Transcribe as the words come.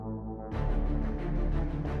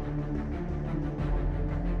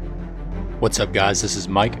What's up, guys? This is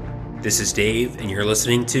Mike. This is Dave, and you're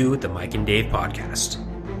listening to the Mike and Dave podcast.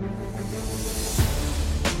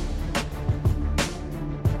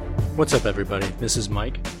 What's up, everybody? This is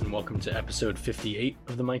Mike, and welcome to episode 58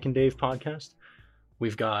 of the Mike and Dave podcast.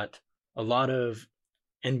 We've got a lot of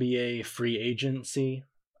NBA free agency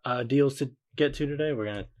deals to get to today. We're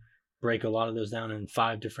going to break a lot of those down in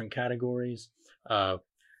 5 different categories. We've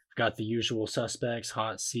got the usual suspects,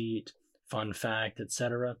 hot seat, fun fact,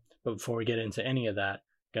 etc. But before we get into any of that,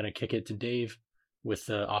 gonna kick it to Dave with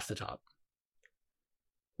off the top.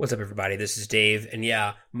 What's up, everybody? This is Dave, and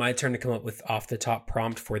yeah, my turn to come up with off the top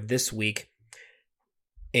prompt for this week.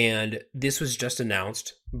 And this was just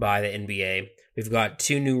announced by the NBA. We've got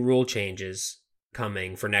 2 new rule changes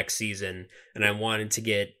coming for next season, and I wanted to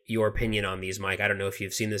get your opinion on these, Mike. I don't know if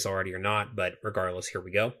you've seen this already or not, but regardless, here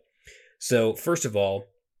we go. So first of all,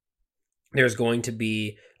 there's going to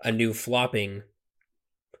be a new flopping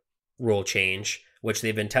rule change, which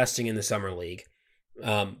they've been testing in the summer league.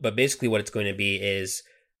 But basically what it's going to be is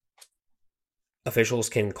officials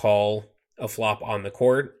can call a flop on the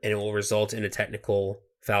court and it will result in a technical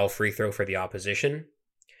foul free throw for the opposition.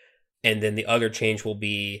 And then the other change will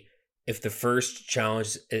be if the first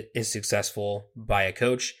challenge is successful by a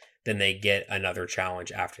coach, then they get another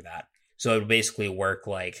challenge after that. So it would basically work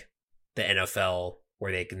like the NFL,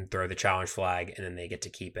 where they can throw the challenge flag and then they get to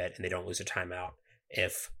keep it and they don't lose a timeout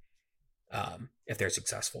if they're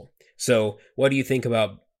successful. So what do you think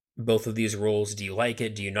about both of these rules? Do you like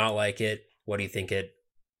it? Do you not like it? What do you think it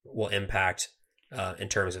will impact in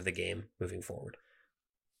terms of the game moving forward?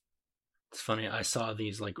 It's funny, I saw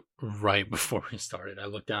these like right before we started. I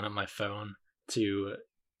looked down at my phone to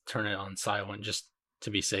turn it on silent just to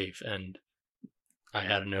be safe, and I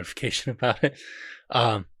had a notification about it.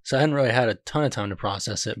 So I hadn't really had a ton of time to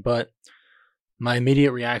process it, but my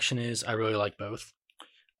immediate reaction is I really like both.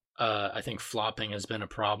 I think flopping has been a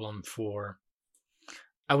problem for,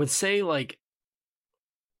 I would say, like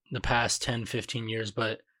the past 10, 15 years,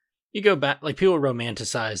 but you go back, like people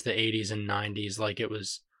romanticize the 80s and 90s like it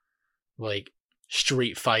was like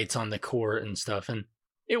street fights on the court and stuff, and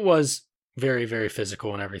it was very, very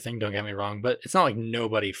physical and everything, don't get me wrong, but it's not like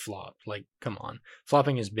nobody flopped. Like, come on.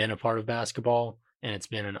 Flopping has been a part of basketball, and it's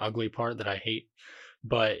been an ugly part that I hate,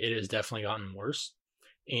 but it has definitely gotten worse.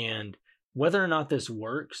 And whether or not this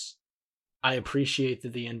works, I appreciate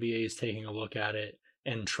that the NBA is taking a look at it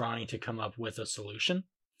and trying to come up with a solution.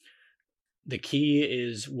 The key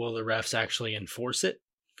is, will the refs actually enforce it?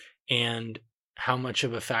 And how much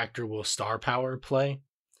of a factor will star power play?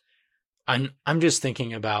 I'm just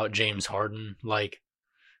thinking about James Harden. Like,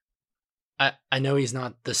 I know he's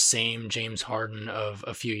not the same James Harden of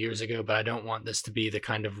a few years ago, but I don't want this to be the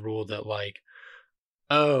kind of rule that like,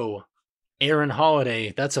 oh, Aaron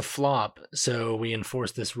Holiday, that's a flop, so we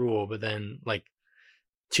enforce this rule. But then, like,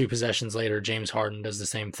 2 possessions later, James Harden does the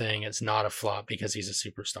same thing. It's not a flop because he's a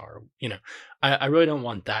superstar. You know, I really don't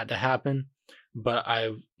want that to happen, but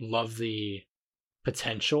I love the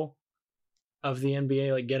potential of the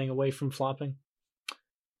NBA, like, getting away from flopping.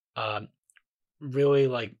 Really,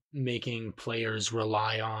 like, making players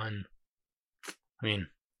rely on, I mean,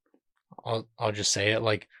 I'll just say it,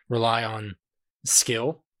 like, rely on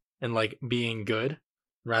skill and like being good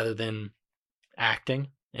rather than acting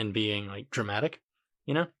and being like dramatic,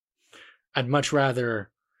 you know? I'd much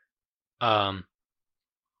rather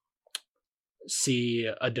see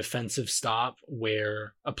a defensive stop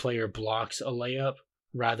where a player blocks a layup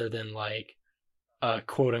rather than like a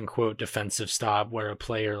quote unquote defensive stop where a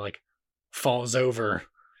player like falls over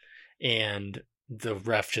and the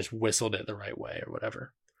ref just whistled it the right way or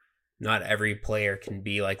whatever. Not every player can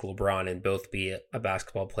be like LeBron and both be a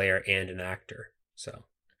basketball player and an actor. So,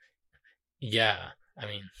 yeah, I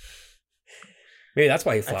mean, maybe that's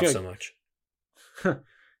why he flops so much.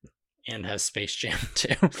 And has Space Jam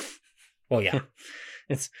 2. Well, yeah,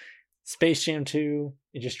 it's Space Jam 2.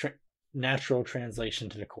 It just natural translation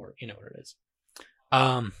to the court. You know what it is.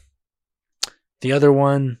 The other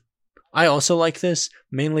one, I also like this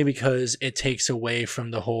mainly because it takes away from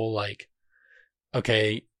the whole like,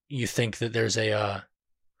 okay, you think that there's a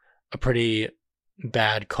pretty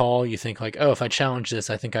bad call. You think like, oh, if I challenge this,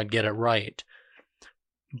 I think I'd get it right.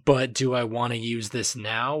 But do I want to use this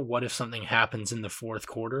now? What if something happens in the 4th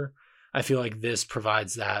quarter? I feel like this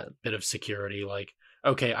provides that bit of security. Like,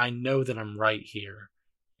 okay, I know that I'm right here.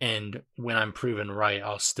 And when I'm proven right,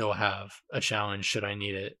 I'll still have a challenge should I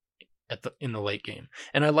need it in the late game.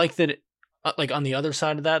 And I like that like on the other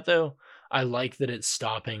side of that though, I like that it's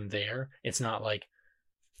stopping there. It's not like,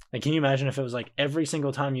 can you imagine if it was like every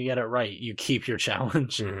single time you get it right, you keep your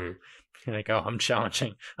challenge? Mm-hmm. You're like, oh, I'm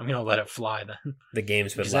challenging. I'm gonna let it fly then. The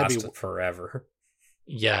games would Because last forever.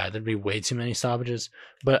 yeah, there'd be way too many stoppages.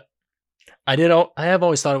 But I have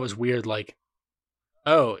always thought it was weird. Like,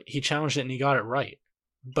 oh, he challenged it and he got it right,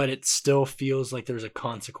 but it still feels like there's a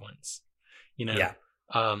consequence. You know. Yeah.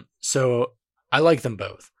 So I like them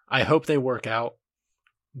both. I hope they work out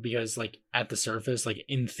because, like, at the surface, like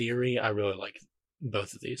in theory, I really like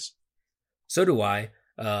both of these. So do I.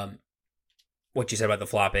 What you said about the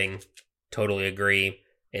flopping, totally agree.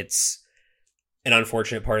 It's an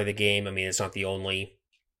unfortunate part of the game. I mean, it's not the only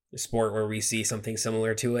sport where we see something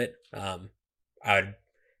similar to it.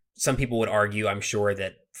 Some people would argue, I'm sure,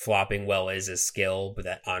 that flopping well is a skill, but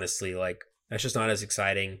that honestly, like, that's just not as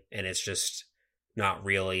exciting, and it's just not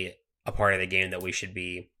really a part of the game that we should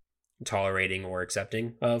be tolerating or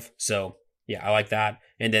accepting of. So yeah, I like that.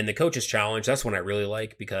 And then the coach's challenge, that's one I really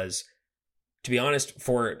like because, to be honest,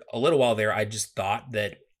 for a little while there, I just thought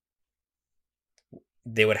that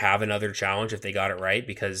they would have another challenge if they got it right,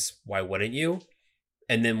 because why wouldn't you?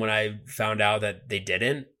 And then when I found out that they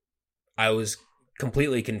didn't, I was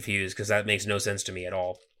completely confused because that makes no sense to me at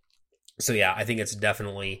all. So yeah, I think it's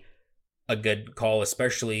definitely a good call,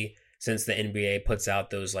 especially since the NBA puts out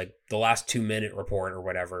those, like, the last 2-minute report or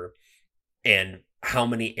whatever. And how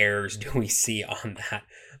many errors do we see on that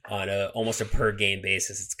on almost a per game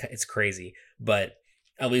basis? It's crazy, but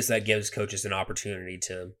at least that gives coaches an opportunity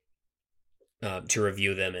to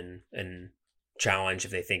review them and challenge if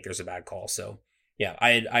they think there's a bad call. So yeah,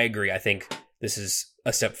 I agree. I think this is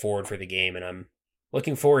a step forward for the game, and I'm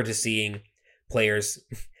looking forward to seeing players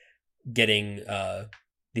getting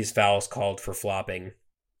these fouls called for flopping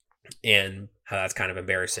and how that's kind of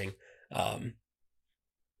embarrassing.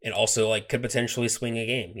 And also, like, could potentially swing a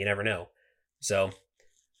game. You never know. So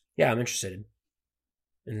yeah, I'm interested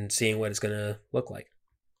in seeing what it's going to look like.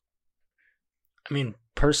 I mean,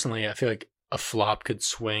 personally, I feel like a flop could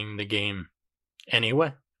swing the game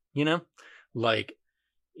anyway, you know? Like,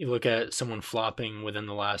 you look at someone flopping within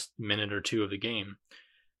the last minute or two of the game,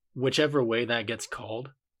 whichever way that gets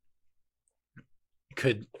called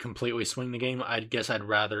could completely swing the game. I guess I'd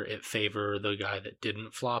rather it favor the guy that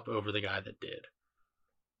didn't flop over the guy that did.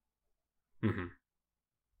 Mm-hmm.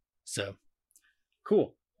 So,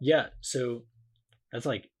 cool. Yeah, so that's,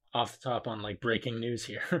 like, off the top on, like, breaking news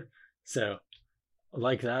here. So,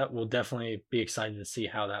 like that, we'll definitely be excited to see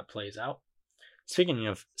how that plays out. Speaking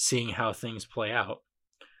of seeing how things play out,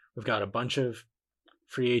 we've got a bunch of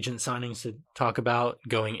free agent signings to talk about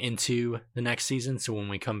going into the next season. So when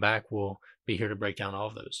we come back, we'll be here to break down all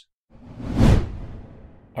of those.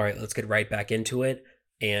 All right, let's get right back into it.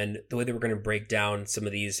 And the way that we're going to break down some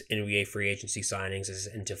of these NBA free agency signings is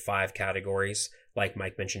into 5 categories, like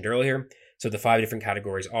Mike mentioned earlier. So the 5 different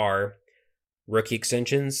categories are rookie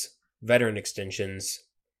extensions, veteran extensions,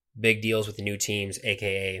 big deals with new teams,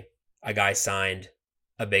 aka a guy signed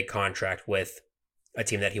a big contract with a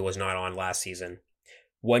team that he was not on last season,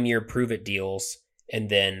 1-year prove-it deals, and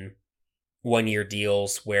then 1-year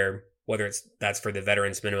deals where, whether that's for the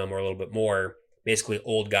veterans minimum or a little bit more, basically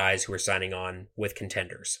old guys who are signing on with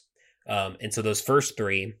contenders. And so those first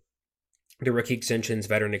 3, the rookie extensions,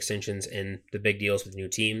 veteran extensions, and the big deals with new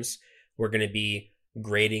teams, we're going to be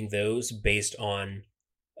grading those based on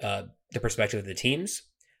the perspective of the teams,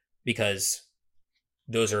 because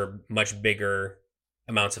those are much bigger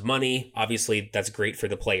amounts of money. Obviously, that's great for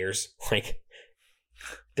the players. Like,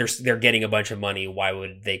 they're getting a bunch of money. Why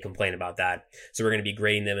would they complain about that? So we're going to be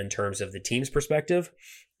grading them in terms of the team's perspective,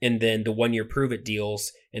 and then the 1-year prove-it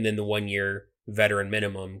deals, and then the 1-year veteran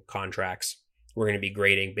minimum contracts, we're going to be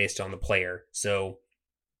grading based on the player. So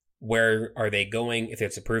where are they going? If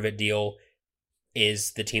it's a prove-it deal,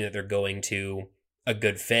 is the team that they're going to a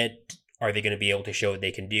good fit? Are they going to be able to show what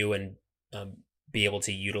they can do and be able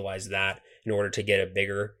to utilize that in order to get a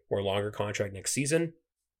bigger or longer contract next season,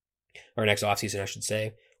 or next offseason, I should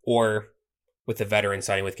say? Or with the veteran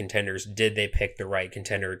signing with contenders, did they pick the right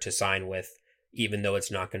contender to sign with, even though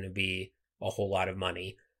it's not going to be a whole lot of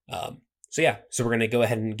money? So we're going to go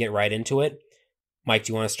ahead and get right into it. Mike,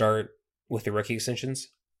 do you want to start with the rookie extensions?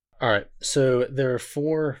 All right, so there are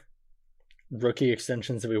 4 rookie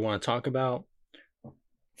extensions that we want to talk about.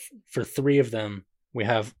 For 3 of them, we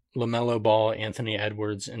have LaMelo Ball, Anthony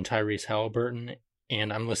Edwards, and Tyrese Halliburton.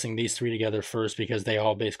 And I'm listing these 3 together first because they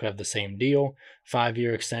all basically have the same deal.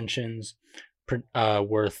 5-year extensions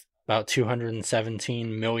worth about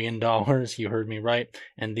 $217 million. You heard me right.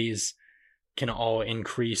 And these can all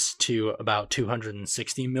increase to about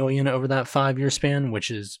 $260 million over that 5-year span, which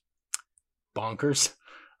is bonkers.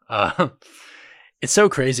 It's so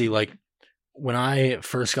crazy. Like, when I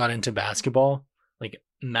first got into basketball, like,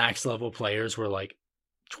 max level players were like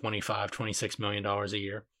 $26 million a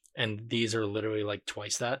year. And these are literally like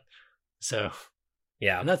twice that. So,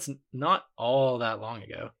 Yeah. and that's not all that long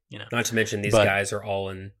ago, you know. Not to mention these guys are all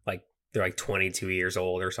in like, they're like 22 years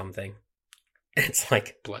old or something. It's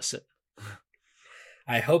like, bless it.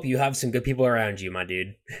 I hope you have some good people around you, my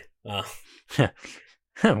dude.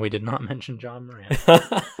 We did not mention John Morant.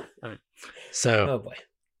 So, oh boy.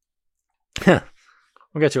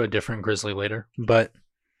 We'll get to a different Grizzly later. But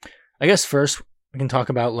I guess first we can talk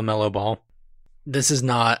about LaMelo Ball. This is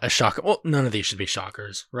not a shocker. Well, none of these should be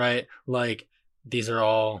shockers, right? Like, these are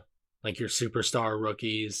all like your superstar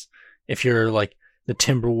rookies. If you're like the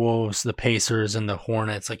Timberwolves, the Pacers, and the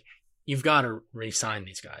Hornets, like, you've got to re-sign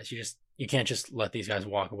these guys. You can't just let these guys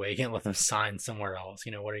walk away. You can't let them sign somewhere else.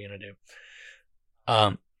 You know, what are you going to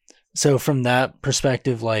do? So from that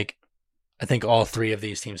perspective, like, I think all three of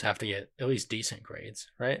these teams have to get at least decent grades,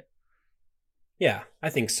 right? Yeah, I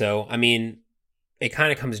think so. I mean, it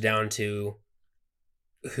kind of comes down to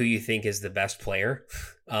who you think is the best player.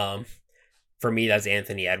 For me, that's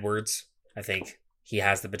Anthony Edwards. I think he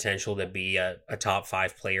has the potential to be a top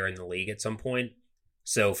 5 player in the league at some point.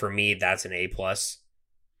 So for me, that's an A+.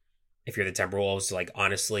 If you're the Timberwolves, like,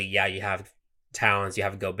 honestly, yeah, you have talents, you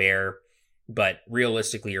have Gobert, but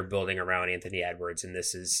realistically, you're building around Anthony Edwards, and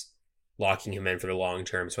this is locking him in for the long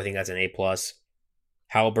term. So I think that's an A+.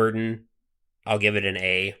 Halliburton, I'll give it an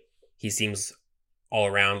A. He seems all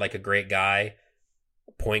around like a great guy.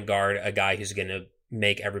 Point guard, a guy who's going to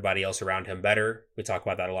make everybody else around him better. We talk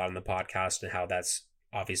about that a lot on the podcast and how that's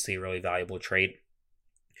obviously a really valuable trait.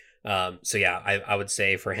 So yeah, I would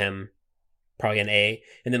say for him, probably an A.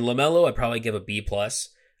 And then LaMelo, I'd probably give a B+.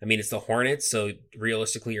 I mean, it's the Hornets, so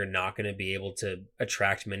realistically, you're not going to be able to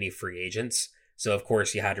attract many free agents. So of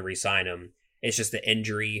course, you had to re-sign him. It's just the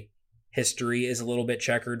injury history is a little bit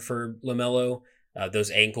checkered for LaMelo. Those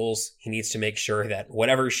ankles, he needs to make sure that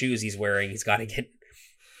whatever shoes he's wearing, he's got to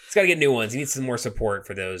get new ones. He needs some more support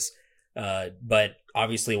for those. But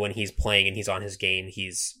obviously, when he's playing and he's on his game,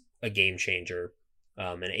 he's a game changer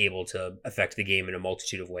and able to affect the game in a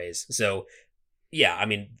multitude of ways. So, yeah, I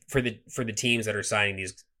mean, for the teams that are signing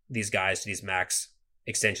these guys to these max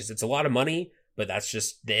extensions, it's a lot of money, but that's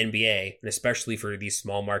just the NBA, and especially for these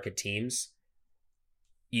small market teams,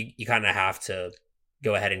 you kind of have to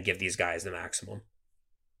go ahead and give these guys the maximum.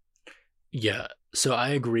 Yeah, so I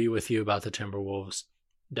agree with you about the Timberwolves.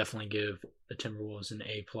 Definitely give the Timberwolves an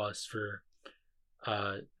A+ for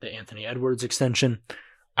the Anthony Edwards extension.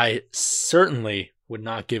 I certainly would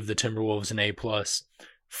not give the Timberwolves an A+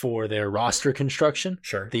 for their roster construction.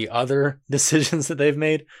 Sure. The other decisions that they've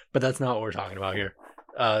made, but that's not what we're talking about here.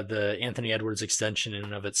 The Anthony Edwards extension in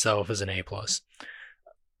and of itself is an A+.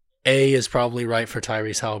 A is probably right for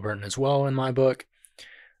Tyrese Halliburton as well in my book.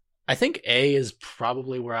 I think A is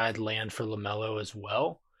probably where I'd land for LaMelo as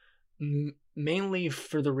well. Mainly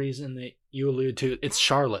for the reason that you allude to, it's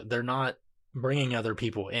Charlotte. They're not bringing other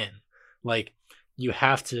people in. Like, you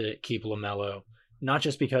have to keep LaMelo, not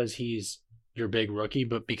just because he's your big rookie,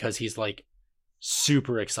 but because he's like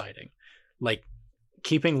super exciting. Like,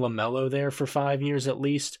 keeping LaMelo there for 5 years at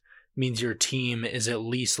least means your team is at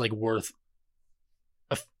least like worth,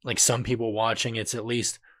 like, some people watching, it's at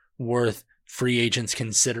least worth free agents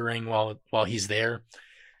considering while he's there.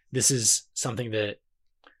 This is something that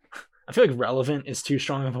I feel like relevant is too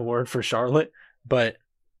strong of a word for Charlotte, but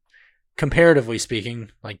comparatively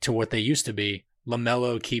speaking, like to what they used to be,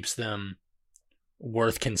 LaMelo keeps them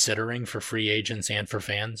worth considering for free agents and for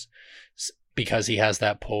fans because he has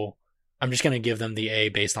that pull. I'm just going to give them the A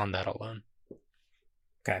based on that alone.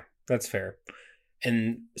 Okay, that's fair.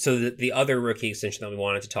 And so the other rookie extension that we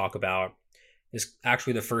wanted to talk about is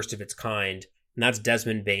actually the first of its kind, and that's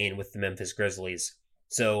Desmond Bane with the Memphis Grizzlies.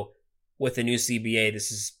 So with the new CBA,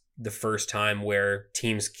 this is the first time where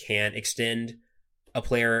teams can extend a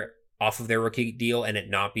player off of their rookie deal and it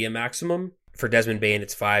not be a maximum. For Desmond Bane,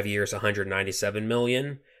 it's 5 years, $197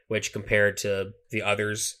 million, which compared to the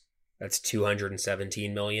others, that's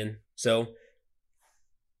 $217 million. So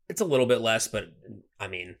it's a little bit less, but I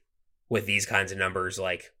mean, with these kinds of numbers,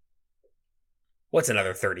 like, what's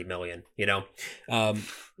another 30 million, you know?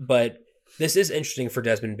 But this is interesting for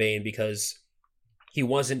Desmond Bane because he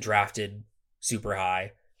wasn't drafted super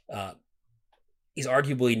high. He's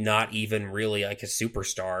arguably not even really like a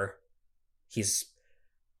superstar. He's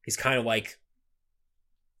kind of like,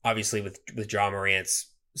 obviously with Ja Morant's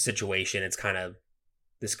situation, it's kind of,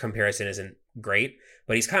 this comparison isn't great,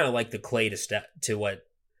 but he's kind of like the Clay to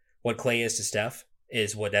what Clay is to Steph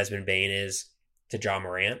is what Desmond Bane is to Ja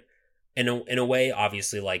Morant. In a way,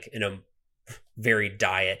 obviously, like in a very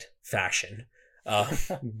diet fashion.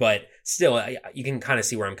 But still, you can kind of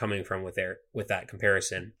see where I'm coming from with that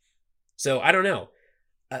comparison. So I don't know.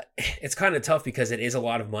 It's kind of tough because it is a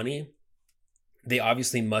lot of money. They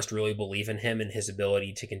obviously must really believe in him and his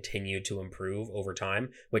ability to continue to improve over time,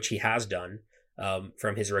 which he has done.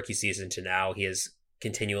 From his rookie season to now, he has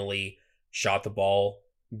continually shot the ball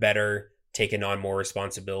better, taken on more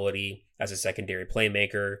responsibility as a secondary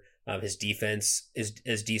playmaker. His defense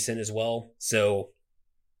is decent as well. So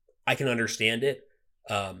I can understand it.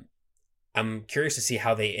 I'm curious to see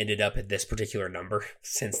how they ended up at this particular number,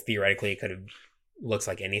 since theoretically it could have looks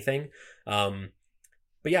like anything. But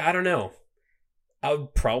yeah, I don't know. I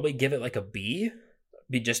would probably give it like a B,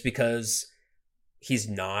 just because he's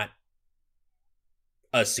not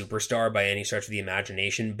a superstar by any stretch of the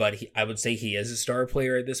imagination, but I would say he is a star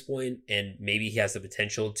player at this point, and maybe he has the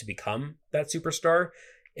potential to become that superstar.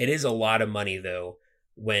 It is a lot of money, though,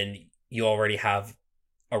 when you already have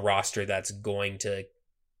a roster that's going to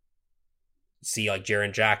see like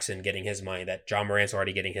Jaren Jackson getting his money, that John Morant's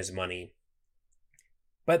already getting his money.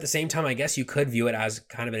 But at the same time, I guess you could view it as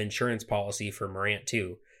kind of an insurance policy for Morant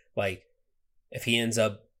too. Like, if he ends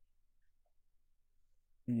up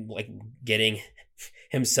like getting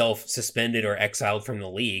himself suspended or exiled from the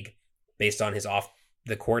league based on his off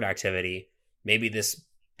the court activity, maybe this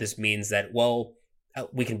means that, well,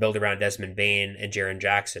 we can build around Desmond Bane and Jaren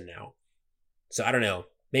Jackson now. So I don't know.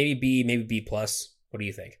 Maybe B, maybe B plus. What do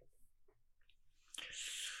you think?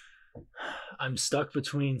 I'm stuck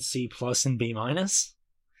between C plus and B minus.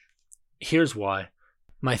 Here's why.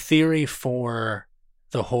 My theory for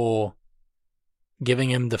the whole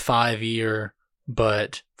giving him the 5-year,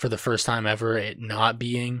 but for the first time ever, it not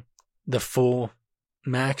being the full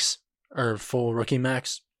max or full rookie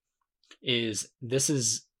max, is this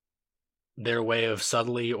is their way of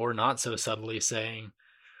subtly or not so subtly saying,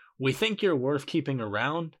 we think you're worth keeping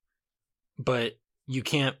around, but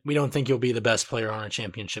we don't think you'll be the best player on a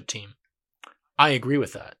championship team. I agree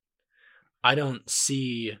with that. I don't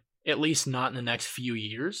see, at least not in the next few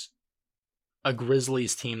years, a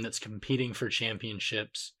Grizzlies team that's competing for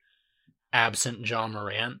championships absent John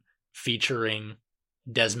Morant featuring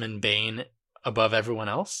Desmond Bane above everyone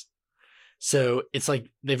else. So it's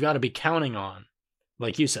like they've got to be counting on,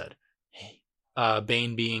 like you said,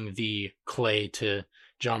 Bane being the Clay to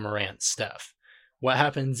John Morant's Steph. What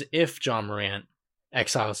happens if John Morant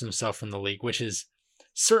exiles himself from the league, which is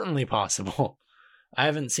certainly possible. I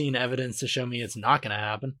haven't seen evidence to show me it's not going to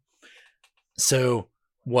happen. So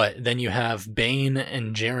what? Then you have Bane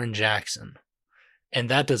and Jaren Jackson, and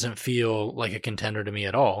that doesn't feel like a contender to me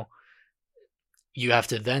at all. You have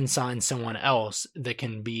to then sign someone else that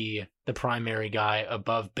can be the primary guy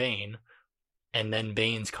above Bane, and then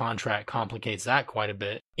Bane's contract complicates that quite a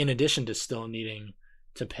bit, in addition to still needing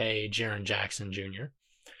to pay Jaren Jackson Jr.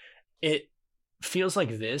 It feels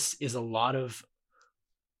like this is a lot of...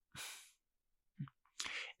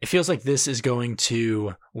 It feels like this is going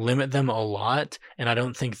to limit them a lot, and I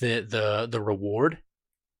don't think that the reward,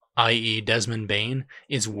 i.e. Desmond Bane,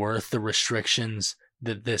 is worth the restrictions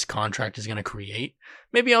that this contract is going to create.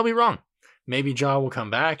 Maybe I'll be wrong. Maybe Ja will come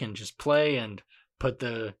back and just play and put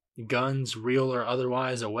the guns, real or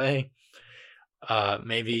otherwise, away.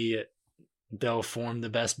 Maybe they'll form the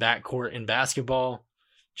best backcourt in basketball.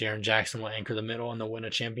 Jaren Jackson will anchor the middle and they'll win a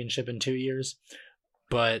championship in 2 years.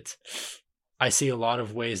 But I see a lot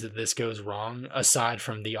of ways that this goes wrong, aside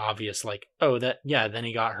from the obvious, like, then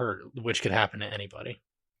he got hurt, which could happen to anybody.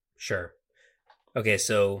 Sure. Okay,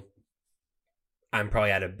 so I'm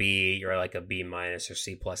probably at a B. You're like a B minus or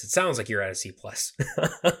C plus. It sounds like you're at a C plus.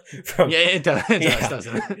 Yeah, it does.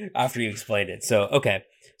 Doesn't it? After you explained it. So, okay.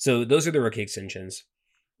 So those are the rookie extensions.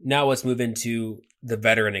 Now let's move into the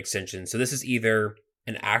veteran extension. So this is either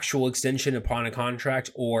an actual extension upon a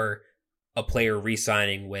contract or a player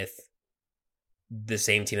re-signing with the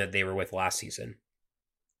same team that they were with last season.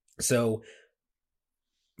 So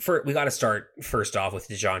we got to start first off with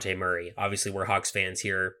DeJounte Murray. Obviously, we're Hawks fans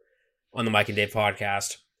here on the Mike and Dave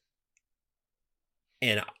podcast.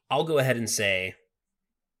 And I'll go ahead and say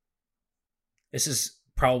this is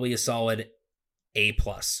probably a solid A+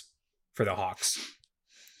 for the Hawks.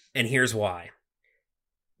 And here's why.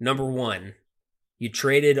 Number one, you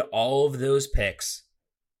traded all of those picks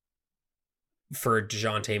for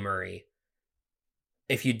DeJounte Murray.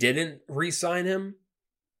 If you didn't re-sign him,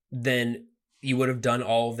 then you would have done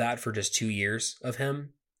all of that for just 2 years of him,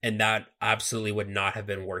 and that absolutely would not have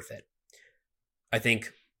been worth it. I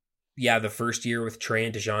think, the first year with Trey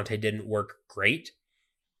and DeJounte didn't work great,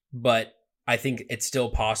 but I think it's still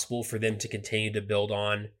possible for them to continue to build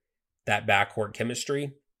on that backcourt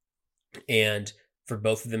chemistry and for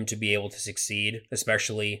both of them to be able to succeed,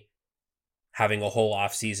 especially having a whole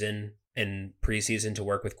offseason and preseason to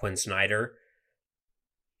work with Quinn Snyder.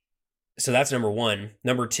 So that's number one.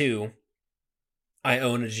 Number two, I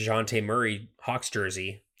own a DeJounte Murray Hawks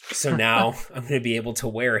jersey. So now I'm going to be able to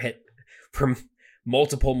wear it for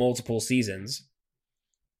multiple seasons.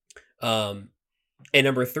 And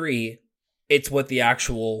number three, it's what the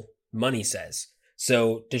actual money says.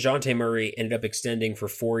 So DeJounte Murray ended up extending for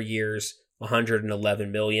 4 years,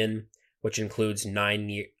 $111 million, which includes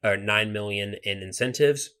 $9 million in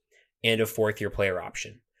incentives and a 4th-year player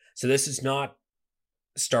option. So this does not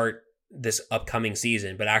start this upcoming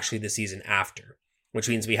season, but actually the season after, which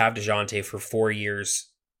means we have DeJounte for 4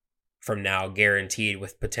 years from now, guaranteed,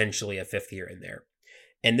 with potentially a 5th year in there.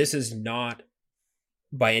 And this is not,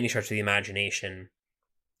 by any stretch of the imagination,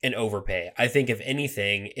 an overpay. I think, if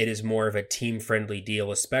anything, it is more of a team-friendly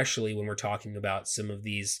deal, especially when we're talking about some of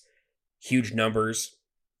these huge numbers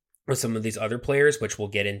with some of these other players, which we'll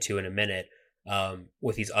get into in a minute,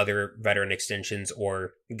 with these other veteran extensions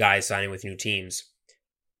or guys signing with new teams.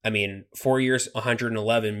 I mean, 4 years,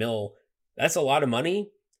 $111 million, that's a lot of money,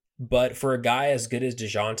 but for a guy as good as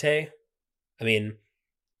DeJounte, I mean,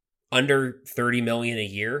 under $30 million a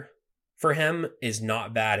year for him is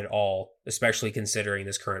not bad at all, especially considering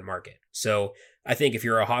this current market. So I think if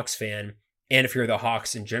you're a Hawks fan, and if you're the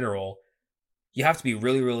Hawks in general, you have to be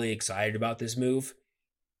really, really excited about this move.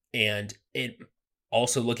 And it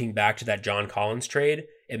also, looking back to that John Collins trade,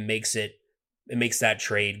 it makes that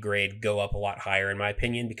trade grade go up a lot higher, in my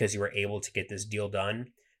opinion, because you were able to get this deal done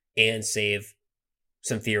and save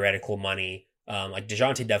some theoretical money. Like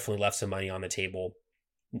DeJounte definitely left some money on the table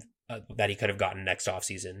that he could have gotten next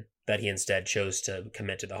offseason, that he instead chose to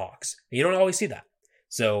commit to the Hawks. You don't always see that.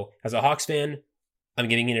 So as a Hawks fan, I'm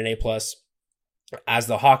giving it an A+. As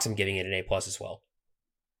the Hawks, I'm giving it an A+ as well.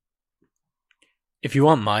 If you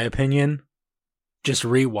want my opinion, just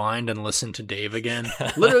rewind and listen to Dave again.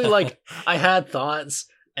 Literally, like, I had thoughts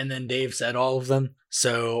and then Dave said all of them.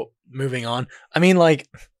 So moving on. I mean, like,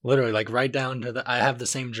 literally, like, right down to I have the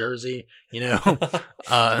same jersey,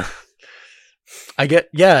 I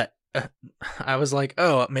was like,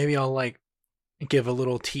 oh, maybe I'll, like, give a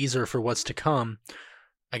little teaser for what's to come.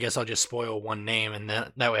 I guess I'll just spoil one name, and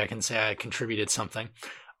that way I can say I contributed something.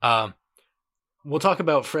 We'll talk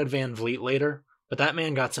about Fred VanVleet later, but that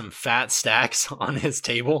man got some fat stacks on his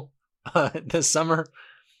table this summer.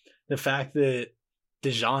 The fact that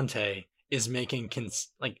DeJounte is making,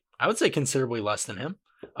 I would say considerably less than him.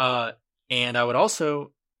 And I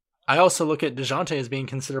also look at DeJounte as being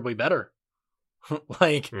considerably better.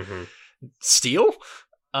 Steal?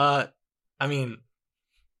 I mean,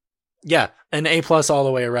 yeah, an A+ all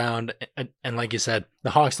the way around. And like you said, the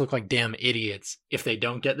Hawks look like damn idiots if they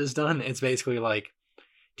don't get this done. It's basically like,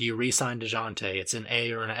 do you re-sign DeJounte? It's an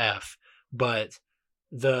A or an F. But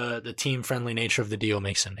the team-friendly nature of the deal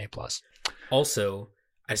makes it an A+. Also,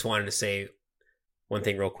 I just wanted to say one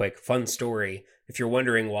thing real quick. Fun story. If you're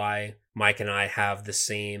wondering why Mike and I have the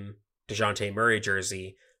same DeJounte Murray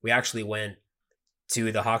jersey, we actually went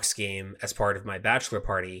to the Hawks game as part of my bachelor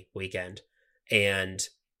party weekend, and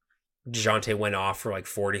DeJounte went off for like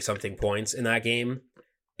 40-something points in that game,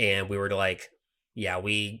 and we were like, yeah,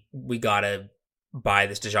 we gotta buy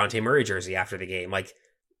this DeJounte Murray jersey after the game. Like,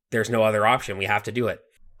 there's no other option. We have to do it.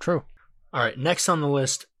 True. All right, next on the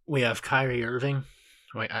list, we have Kyrie Irving.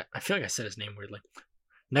 Wait, I feel like I said his name weirdly.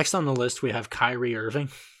 Next on the list, we have Kyrie Irving.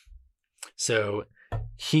 So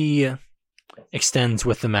he extends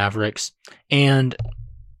with the Mavericks. And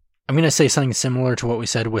I'm going to say something similar to what we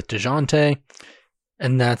said with DeJounte,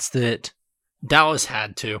 and that's that Dallas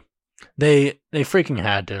had to. They freaking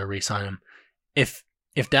had to re-sign him. If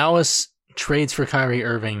Dallas trades for Kyrie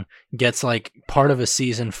Irving, gets like part of a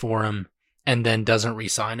season for him, and then doesn't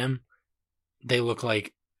re-sign him, they look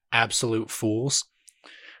like absolute fools.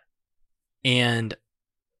 And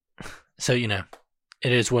so, it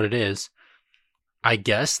is what it is. I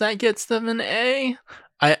guess that gets them an A.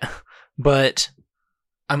 But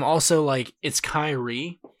I'm also like, it's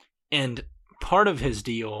Kyrie, and part of his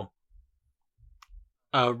deal,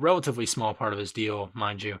 a relatively small part of his deal,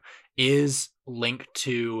 mind you, is linked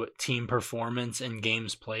to team performance and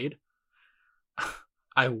games played.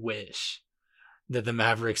 I wish that the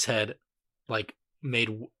Mavericks had like made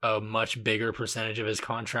a much bigger percentage of his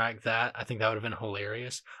contract that. I think that would have been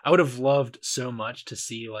hilarious. I would have loved so much to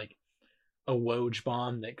see like a Woj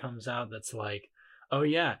bomb that comes out that's like, oh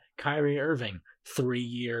yeah, Kyrie Irving,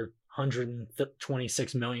 3-year,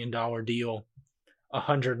 $126 million deal,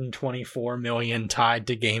 $124 million tied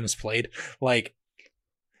to games played. Like,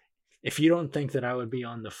 if you don't think that I would be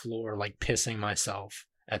on the floor like pissing myself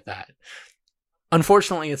at that.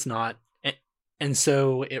 Unfortunately, it's not. And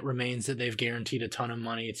so it remains that they've guaranteed a ton of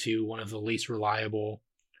money to one of the least reliable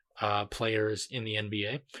players in the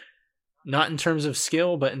NBA. Not in terms of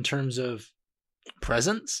skill, but in terms of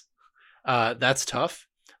presence. That's tough.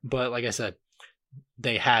 But like I said,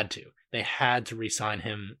 they had to. They had to re-sign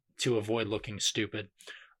him to avoid looking stupid.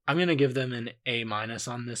 I'm going to give them an A-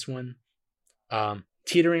 on this one.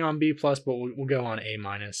 Teetering on B+, but we'll go on A-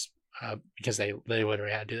 because they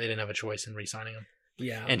literally had to. They didn't have a choice in re-signing him.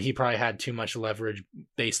 Yeah. And he probably had too much leverage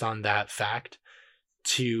based on that fact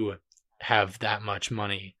to have that much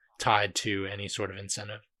money tied to any sort of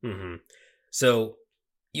incentive. Mm-hmm. So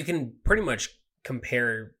you can pretty much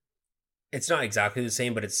compare. It's not exactly the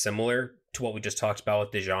same, but it's similar to what we just talked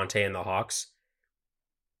about with DeJounte and the Hawks,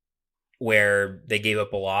 where they gave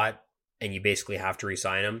up a lot and you basically have to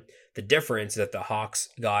re-sign him. The difference is that the Hawks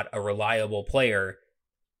got a reliable player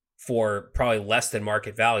for probably less than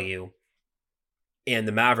market value, and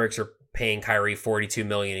the Mavericks are paying Kyrie $42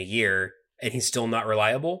 million a year, and he's still not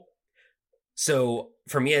reliable. So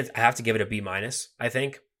for me, I have to give it a B-, I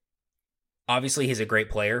think. Obviously, he's a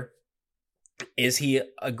great player. Is he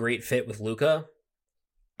a great fit with Luka?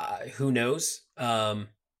 Who knows?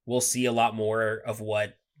 We'll see a lot more of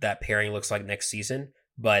what that pairing looks like next season,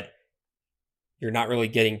 but you're not really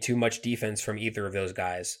getting too much defense from either of those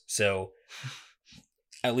guys. So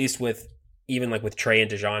at least with Trey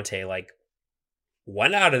and DeJounte, like,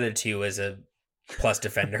 one out of the two is a plus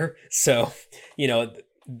defender. So,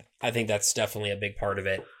 I think that's definitely a big part of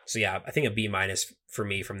it. So yeah, I think a B- for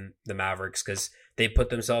me from the Mavericks, because they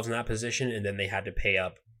put themselves in that position and then they had to pay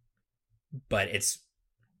up. But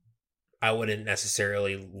I wouldn't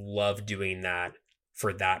necessarily love doing that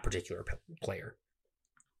for that particular player.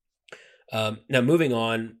 Now moving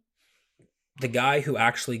on, the guy who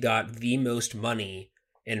actually got the most money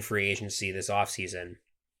in free agency this offseason,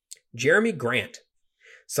 Jeremy Grant,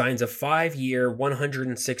 signs a 5-year,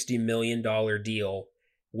 $160 million deal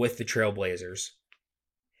with the Trailblazers,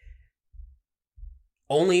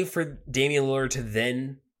 only for Damian Lillard to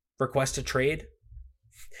then request a trade.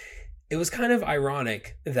 It was kind of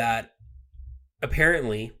ironic that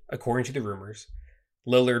apparently, according to the rumors,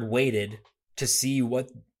 Lillard waited to see what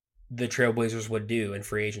the Trailblazers would do in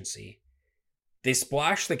free agency. They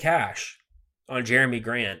splashed the cash on Jeremy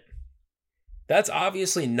Grant. That's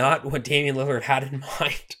obviously not what Damian Lillard had in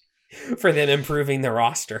mind for them improving the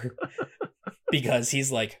roster. Because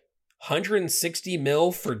he's like, 160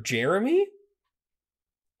 mil for Jeremy?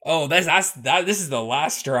 Oh, this is the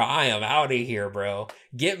last straw. I am out of here, bro.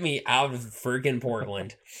 Get me out of freaking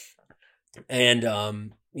Portland.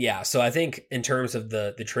 And yeah, so I think in terms of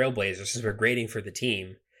the Trailblazers, since we're grading for the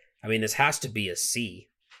team, I mean, this has to be a C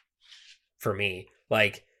for me.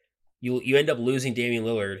 Like, you end up losing Damian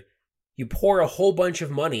Lillard. You pour a whole bunch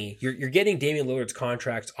of money. You're getting Damian Lillard's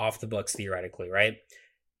contracts off the books theoretically, right?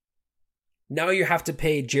 Now you have to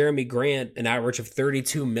pay Jeremy Grant an average of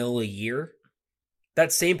 32 mil a year.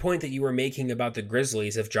 That same point that you were making about the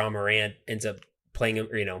Grizzlies, if John Morant ends up playing him,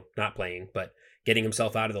 not playing, but getting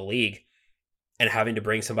himself out of the league and having to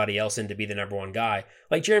bring somebody else in to be the number one guy.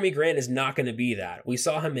 Like, Jeremy Grant is not going to be that. We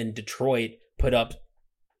saw him in Detroit put up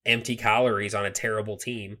empty calories on a terrible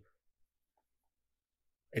team.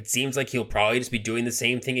 It seems like he'll probably just be doing the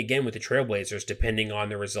same thing again with the Trailblazers, depending on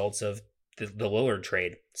the results of the Lillard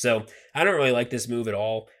trade. So I don't really like this move at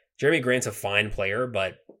all. Jeremy Grant's a fine player,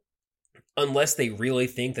 but unless they really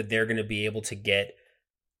think that they're going to be able to get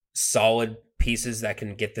solid pieces that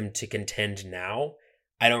can get them to contend now,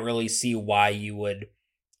 I don't really see why you would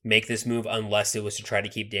make this move unless it was to try to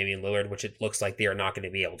keep Damian Lillard, which it looks like they are not going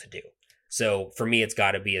to be able to do. So for me, it's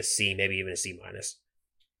got to be a C, maybe even a C-.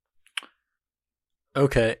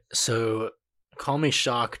 Okay, so call me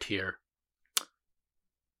shocked here.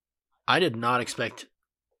 I did not expect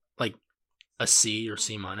like a C or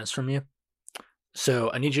C- from you.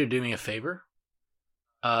 So I need you to do me a favor.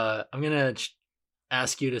 I'm going to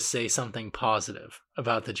ask you to say something positive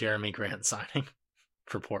about the Jeremy Grant signing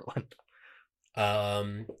for Portland.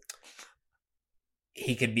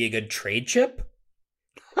 He could be a good trade chip.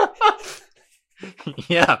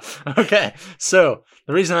 Yeah. Okay. So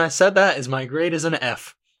the reason I said that is my grade is an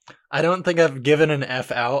F. I don't think I've given an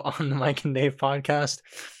F out on the Mike and Dave podcast.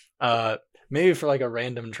 Maybe for like a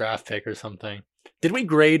random draft pick or something. Did we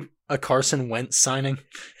grade a Carson Wentz signing?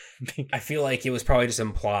 I feel like it was probably just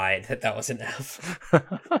implied that was an F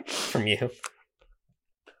from you.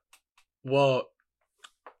 Well,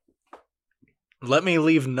 let me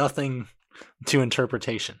leave nothing to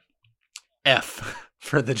interpretation. F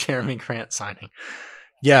for the Jeremy Grant signing.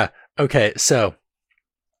 Yeah, okay, so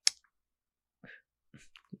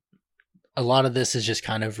a lot of this is just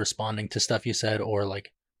kind of responding to stuff you said or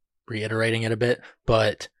like reiterating it a bit,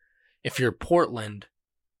 but if you're Portland,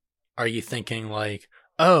 are you thinking like,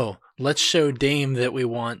 oh, let's show Dame that we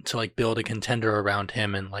want to like build a contender around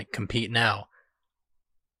him and like compete now?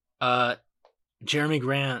 Jeremy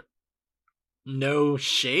Grant, no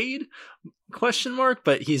shade, question mark,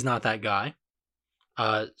 but he's not that guy.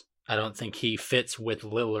 I don't think he fits with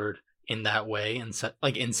Lillard in that way, and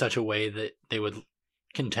in such a way that they would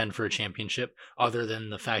contend for a championship, other than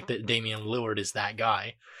the fact that Damian Lillard is that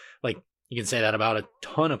guy. Like, you can say that about a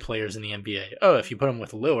ton of players in the NBA. Oh, if you put them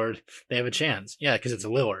with Lillard, they have a chance. Yeah, because it's a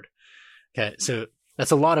Lillard. Okay, so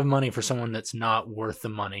that's a lot of money for someone that's not worth the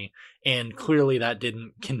money. And clearly that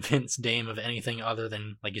didn't convince Dame of anything other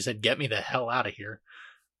than, like you said, get me the hell out of here.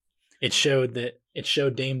 It showed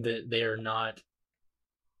Dame that they are not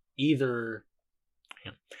either.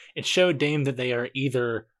 It showed Dame that they are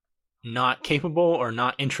either not capable or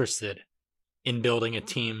not interested in building a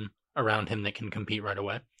team around him that can compete right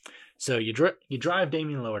away. So you drive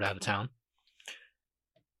Damian Lillard out of town.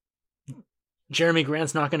 Jeremy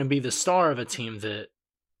Grant's not going to be the star of a team that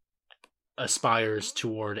aspires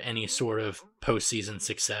toward any sort of postseason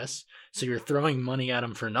success. So you're throwing money at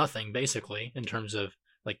him for nothing, basically, in terms of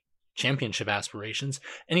like championship aspirations.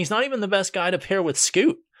 And he's not even the best guy to pair with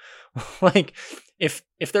Scoot. Like, if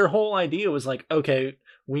their whole idea was like, okay,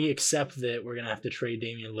 we accept that we're going to have to trade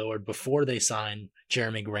Damian Lillard before they sign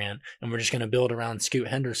Jeremy Grant, and we're just going to build around Scoot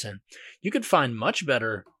Henderson, you could find much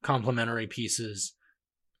better complementary pieces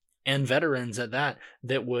and veterans at that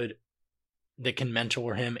can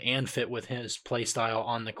mentor him and fit with his play style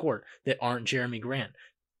on the court that aren't Jeremy Grant,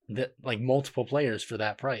 that like multiple players for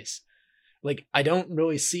that price. Like, I don't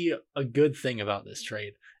really see a good thing about this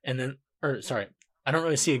trade. I don't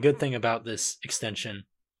really see a good thing about this extension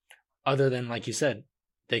other than, like you said,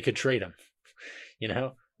 they could trade him,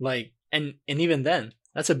 like, and even then,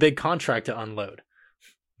 that's a big contract to unload.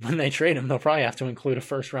 When they trade him, they'll probably have to include a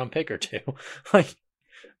first round pick or two. Like,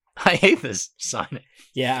 I hate this signing.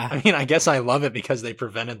 Yeah. I mean, I guess I love it because they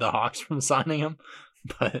prevented the Hawks from signing him,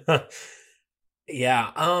 but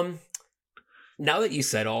yeah. Now that you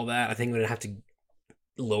said all that, I think I'm going to have to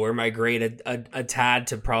lower my grade a tad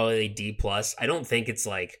to probably D+. I don't think it's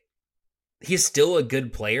like, he's still a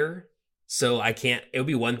good player. So it would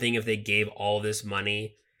be one thing if they gave all this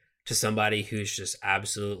money to somebody who's just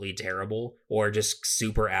absolutely terrible or just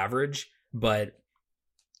super average. But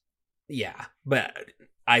yeah, but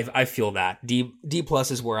I feel that D+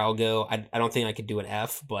 is where I'll go. I don't think I could do an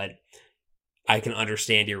F, but I can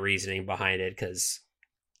understand your reasoning behind it because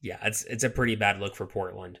yeah, it's a pretty bad look for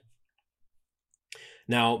Portland.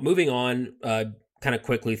 Now, moving on kind of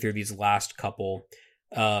quickly through these last couple,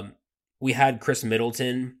 we had Chris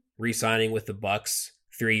Middleton re-signing with the Bucks,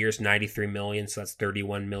 3 years, $93 million, so that's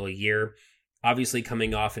 $31 million a year. Obviously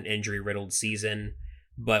coming off an injury-riddled season,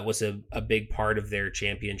 but was a big part of their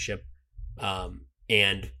championship.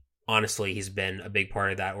 And honestly, he's been a big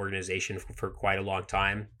part of that organization for quite a long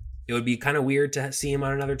time. It would be kind of weird to see him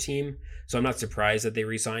on another team, so I'm not surprised that they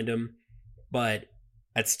re-signed him, but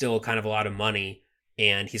that's still kind of a lot of money,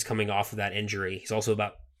 and he's coming off of that injury.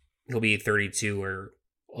 He'll be 32 or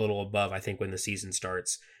a little above, I think, when the season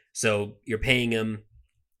starts. So you're paying him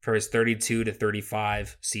for his 32 to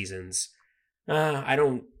 35 seasons. I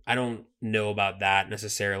don't know about that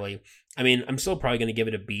necessarily. I mean, I'm still probably going to give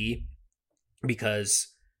it a B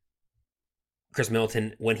because Chris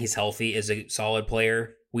Middleton, when he's healthy, is a solid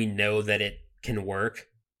player. We know that it can work.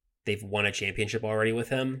 They've won a championship already with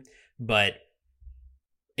him, but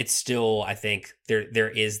it's still, I think there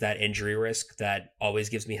is that injury risk that always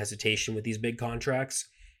gives me hesitation with these big contracts.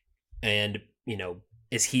 And,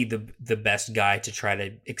 is he the best guy to try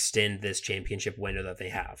to extend this championship window that they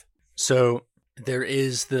have? So there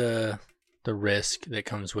is the risk that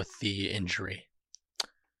comes with the injury.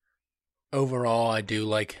 Overall, I do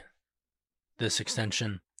like this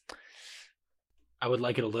extension. I would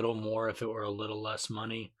like it a little more if it were a little less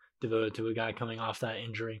money devoted to a guy coming off that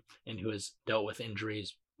injury and who has dealt with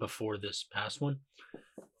injuries before this past one.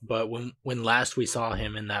 But when last we saw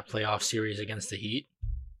him in that playoff series against the Heat,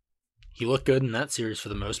 he looked good in that series for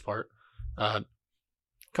the most part. A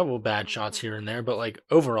couple of bad shots here and there, but like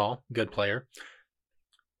overall, good player.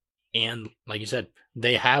 And like you said,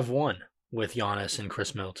 they have won with Giannis and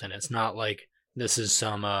Chris Middleton. It's not like this is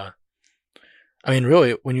some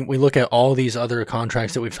really, when we look at all these other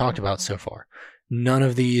contracts that we've talked about so far, none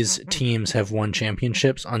of these teams have won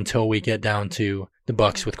championships until we get down to the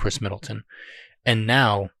Bucks with Chris Middleton. And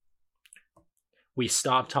now we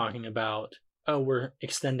stop talking about, we're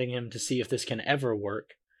extending him to see if this can ever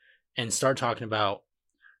work, and start talking about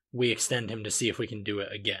we extend him to see if we can do it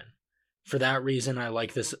again. For that reason, I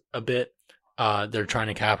like this a bit. they're trying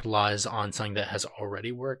to capitalize on something that has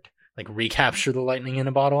already worked, like recapture the lightning in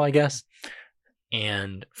a bottle, I guess.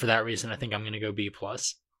 And for that reason, I think I'm going to go B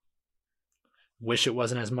plus. Wish it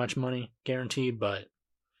wasn't as much money guaranteed, but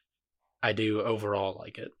I do overall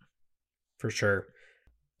like it. For sure.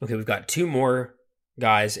 Okay, we've got two more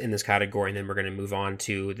guys in this category, and then we're going to move on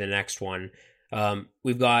to the next one.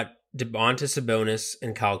 We've got Domantas Sabonis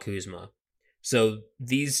and Kyle Kuzma. So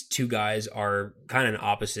these two guys are kind of in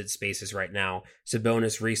opposite spaces right now.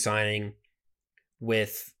 Sabonis re-signing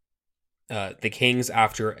with the Kings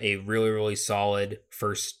after a really, really solid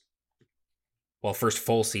first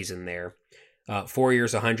full season there. 4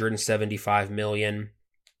 years, $175 million,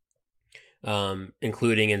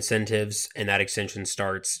 including incentives, and that extension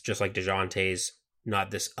starts just like DeJounte's,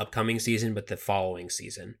 not this upcoming season, but the following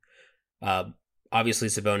season. Obviously,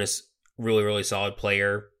 Sabonis, really, really solid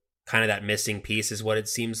player. Kind of that missing piece is what it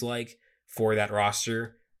seems like for that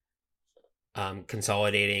roster.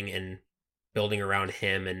 Consolidating and building around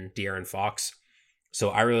him and De'Aaron Fox. So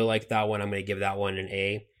I really like that one. I'm going to give that one an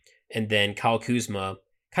A. And then Kyle Kuzma,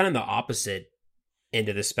 kind of the opposite end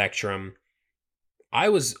of the spectrum. I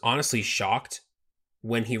was honestly shocked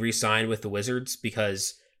when he re-signed with the Wizards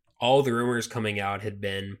because all the rumors coming out had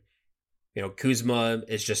been, Kuzma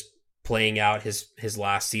is just playing out his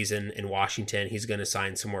last season in Washington. He's going to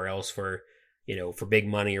sign somewhere else for big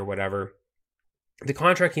money or whatever. The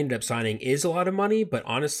contract he ended up signing is a lot of money, but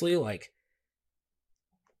honestly,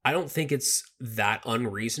 I don't think it's that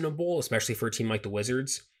unreasonable, especially for a team like the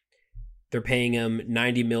Wizards. They're paying him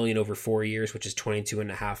 $90 million over 4 years, which is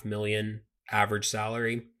 $22.5 million average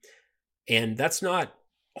salary. And that's not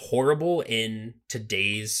horrible in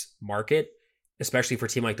today's market, especially for a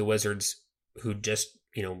team like the Wizards, who just,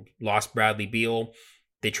 lost Bradley Beal.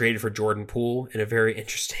 They traded for Jordan Poole in a very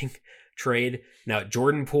interesting trade. Now,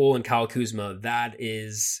 Jordan Poole and Kyle Kuzma, that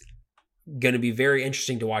is going to be very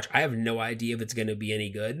interesting to watch. I have no idea if it's going to be any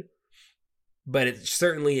good, but it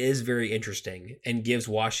certainly is very interesting and gives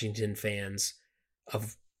Washington fans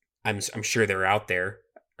I'm sure they're out there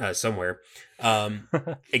somewhere.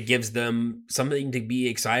 It gives them something to be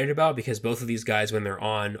excited about because both of these guys, when they're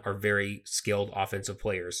on, are very skilled offensive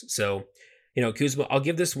players. So, Kuzma, I'll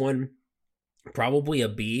give this one probably a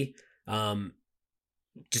B,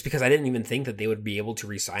 just because I didn't even think that they would be able to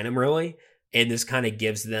re-sign him really. And this kind of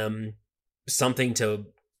gives them something to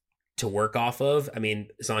work off of. I mean,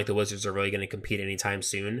 it's not like the Wizards are really going to compete anytime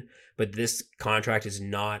soon, but this contract is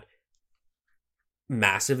not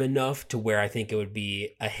massive enough to where I think it would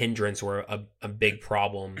be a hindrance or a big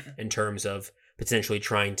problem in terms of potentially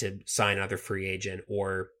trying to sign another free agent,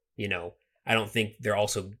 or, I don't think they're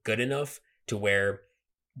also good enough to where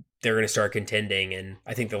they're going to start contending, and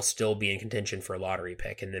I think they'll still be in contention for a lottery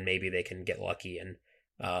pick, and then maybe they can get lucky and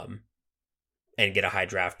get a high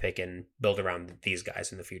draft pick and build around these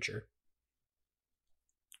guys in the future.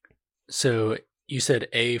 So you said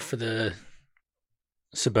A for the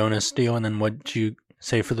Sabonis deal, and then what'd you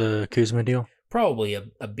say for the Kuzma deal? Probably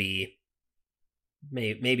a B.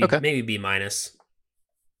 Maybe Okay. Maybe B minus.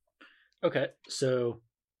 Okay, so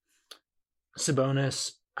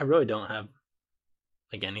Sabonis, I really don't have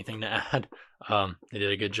anything to add. They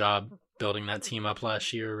did a good job building that team up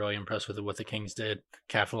last year. Really impressed with what the Kings did.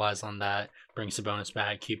 Capitalize on that. Bring Sabonis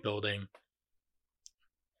back. Keep building.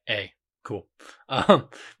 A. Cool.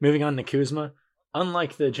 Moving on to Kuzma.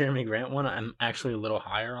 Unlike the Jeremy Grant one, I'm actually a little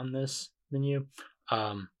higher on this than you.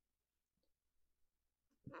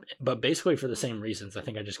 But basically for the same reasons. I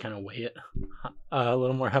think I just kind of weigh it a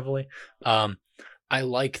little more heavily. I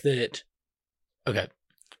like that. Okay.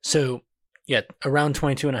 So, yeah, around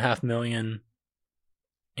 $22.5 million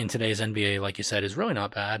in today's NBA, like you said, is really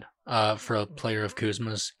not bad for a player of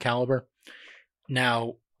Kuzma's caliber.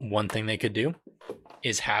 Now, one thing they could do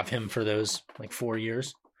is have him for those 4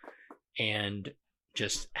 years and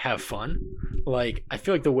just have fun. I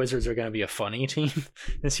feel like the Wizards are going to be a funny team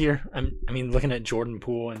this year. I mean, looking at Jordan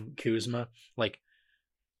Poole and Kuzma,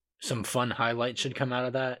 some fun highlights should come out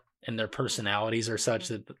of that. And their personalities are such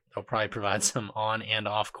that they'll probably provide some on and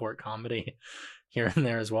off court comedy here and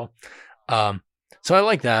there as well. So I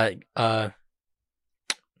like that.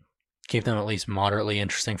 Keep them at least moderately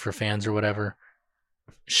interesting for fans or whatever,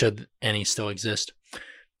 should any still exist.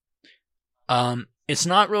 It's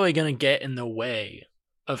not really going to get in the way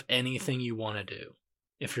of anything you want to do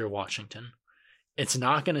if you're Washington. It's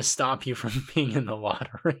not going to stop you from being in the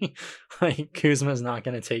lottery. Kuzma's not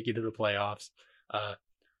going to take you to the playoffs.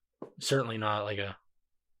 Certainly not a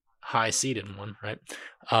high-seeded one, right?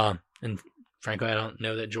 And frankly, I don't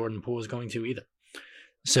know that Jordan Poole is going to either.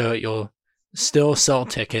 So you'll still sell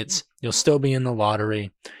tickets. You'll still be in the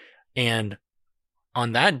lottery. And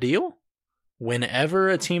on that deal, whenever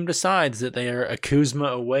a team decides that they are a Kuzma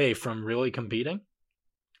away from really competing,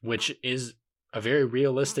 which is a very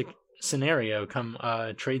realistic scenario come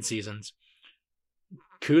trade seasons,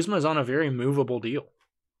 Kuzma's on a very movable deal.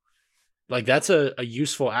 Like, that's a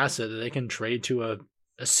useful asset that they can trade to a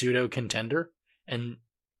pseudo contender and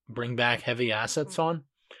bring back heavy assets on.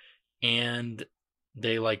 And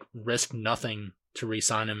they like risk nothing to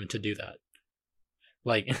re-sign him to do that.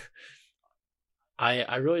 Like,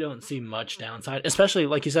 I really don't see much downside, especially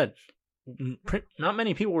like you said, not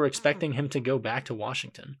many people were expecting him to go back to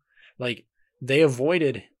Washington. Like, they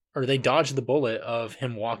avoided or they dodged the bullet of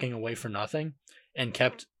him walking away for nothing and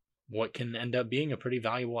kept what can end up being a pretty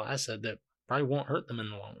valuable asset that probably won't hurt them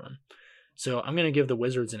in the long run. So I'm going to give the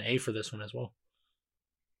Wizards an A for this one as well.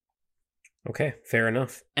 Okay, fair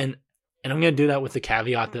enough. And I'm going to do that with the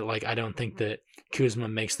caveat that, like, I don't think that Kuzma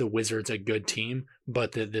makes the Wizards a good team,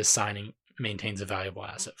 but that this signing maintains a valuable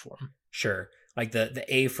asset for him. Sure. Like the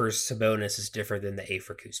A for Sabonis is different than the A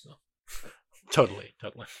for Kuzma. Totally.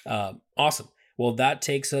 Awesome. Well, that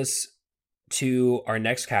takes us to our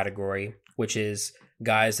next category, which is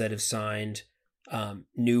guys that have signed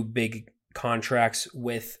new big contracts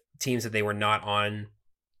with teams that they were not on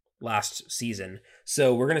last season.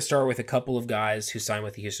 So we're going to start with a couple of guys who signed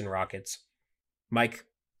with the Houston Rockets. Mike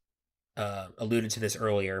alluded to this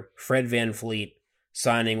earlier. Fred VanVleet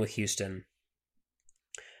signing with Houston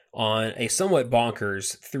on a somewhat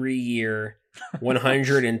bonkers 3-year,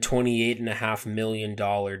 $128.5 million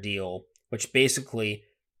deal, which basically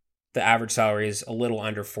the average salary is a little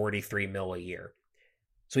under $43 million a year.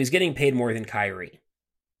 So he's getting paid more than Kyrie.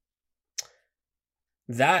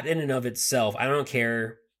 That in and of itself, I don't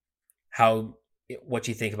care what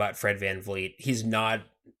you think about Fred VanVleet. He's not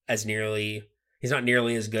nearly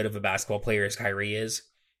as good of a basketball player as Kyrie is.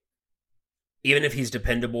 Even if he's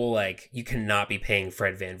dependable, like, you cannot be paying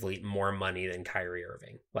Fred VanVleet more money than Kyrie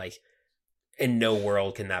Irving. Like, in no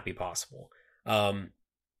world can that be possible. Now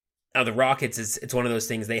the Rockets, it's one of those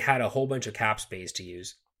things, they had a whole bunch of cap space to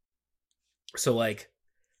use. So, like,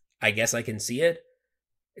 I guess I can see it.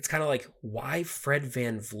 It's kind of like, why Fred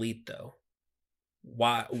VanVleet though?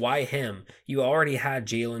 Why him? You already had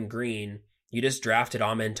Jalen Green. You just drafted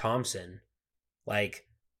Amen Thompson. Like,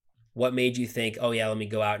 what made you think, oh yeah, let me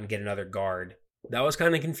go out and get another guard? That was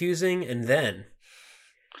kind of confusing. And then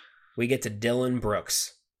we get to Dylan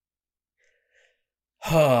Brooks.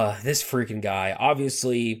 This freaking guy,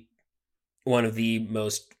 obviously one of the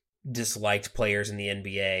most disliked players in the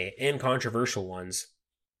NBA and controversial ones.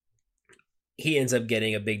 He ends up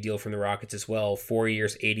getting a big deal from the Rockets as well. 4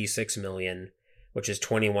 years, $86 million, which is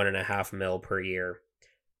 $21.5 million per year.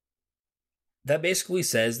 That basically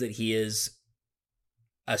says that he is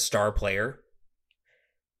a star player.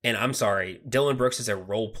 And I'm sorry, Dylan Brooks is a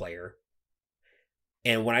role player.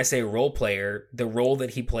 And when I say role player, the role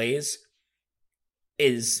that he plays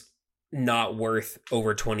is not worth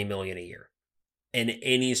over $20 million a year in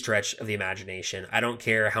any stretch of the imagination. I don't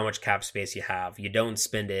care how much cap space you have. You don't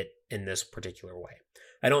spend it in this particular way.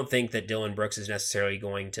 I don't think that Dylan Brooks is necessarily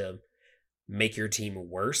going to make your team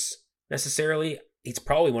worse necessarily. He's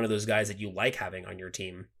probably one of those guys that you like having on your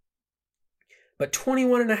team. But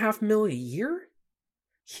 $21.5 million a year?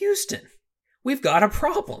 Houston, we've got a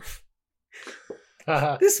problem.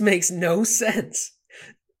 This makes no sense.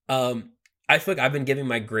 I feel like I've been giving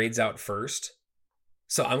my grades out first.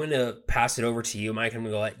 So I'm going to pass it over to you, Mike. I'm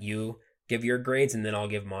going to let you give your grades and then I'll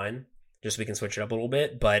give mine, just so we can switch it up a little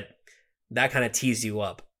bit. But that kind of tees you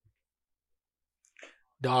up.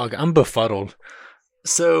 Dog, I'm befuddled.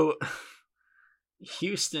 So,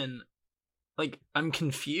 Houston, like, I'm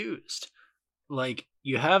confused. Like,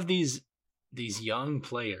 you have these young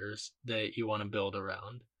players that you want to build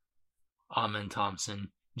around. Amen Thompson,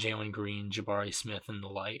 Jalen Green, Jabari Smith, and the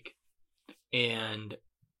like. And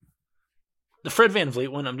the Fred VanVleet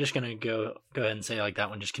one, I'm just going to go ahead and say, like, that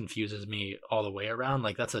one just confuses me all the way around.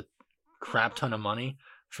 Like, that's a crap ton of money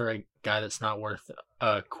for a guy that's not worth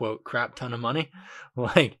a, quote, crap ton of money.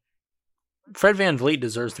 Like, Fred VanVleet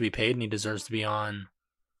deserves to be paid, and he deserves to be on,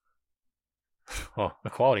 well, a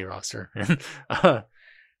quality roster.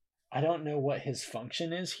 I don't know what his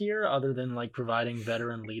function is here other than, like, providing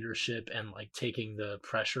veteran leadership and, like, taking the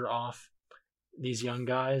pressure off these young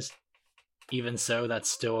guys. Even so, that's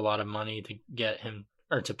still a lot of money to get him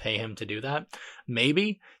or to pay him to do that.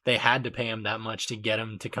 Maybe they had to pay him that much to get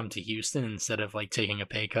him to come to Houston instead of, like, taking a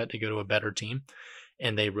pay cut to go to a better team.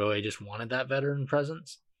 And they really just wanted that veteran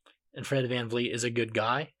presence. And Fred VanVleet is a good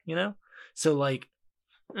guy, you know? So, like,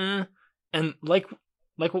 and like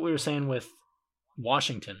what we were saying with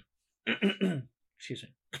Washington, excuse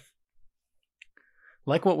me.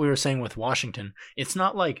 Like what we were saying with Washington, it's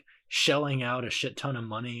not like shelling out a shit ton of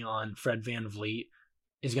money on Fred VanVleet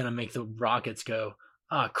is going to make the Rockets go,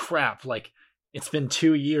 ah, crap, like, it's been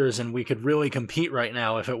 2 years and we could really compete right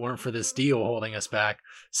now if it weren't for this deal holding us back.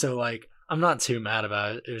 So, like, I'm not too mad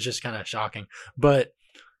about it. It was just kind of shocking. But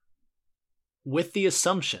with the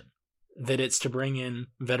assumption that it's to bring in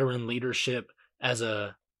veteran leadership as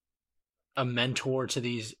a mentor to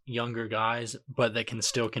these younger guys, but that can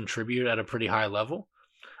still contribute at a pretty high level,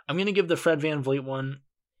 I'm going to give the Fred VanVleet one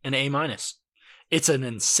an A-. It's an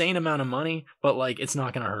insane amount of money, but, like, it's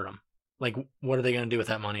not going to hurt them. Like, what are they going to do with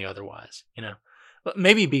that money otherwise? You know,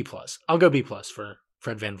 maybe B+. I'll go B+ for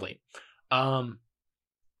Fred VanVleet.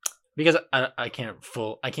 Because I can't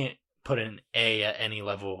put an A at any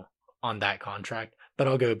level on that contract, but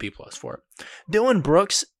I'll go B+ for it. Dylan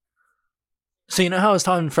Brooks. So, you know how I was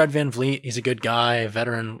talking Fred VanVleet? He's a good guy,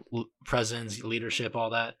 veteran presence, leadership, all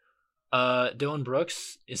that. Dylan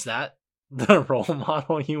Brooks, is that the role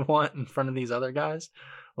model you want in front of these other guys?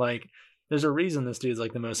 Like, there's a reason this dude's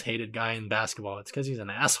like the most hated guy in basketball. It's because he's an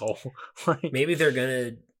asshole. Like, maybe they're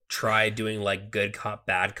gonna try doing like good cop,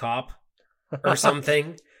 bad cop or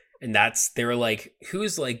something. And they were like,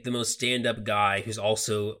 who's like the most stand-up guy who's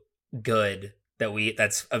also good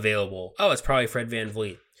that's available? Oh, it's probably Fred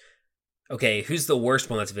VanVleet. Okay, who's the worst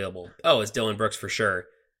one that's available? Oh, it's Dylan Brooks for sure.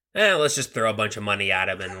 Let's just throw a bunch of money at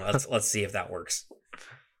him and let's see if that works.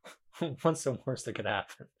 What's the worst that could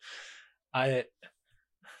happen?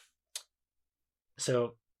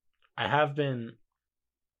 So I have been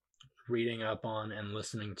reading up on and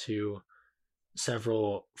listening to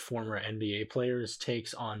several former NBA players'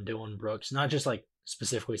 takes on Dylan Brooks, not just like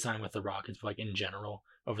specifically signing with the Rockets, but like in general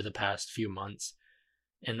over the past few months.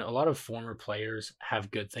 And a lot of former players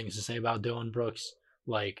have good things to say about Dylan Brooks.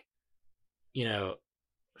 Like, you know,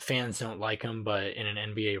 fans don't like him, but in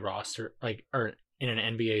an NBA roster, or in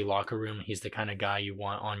an NBA locker room, he's the kind of guy you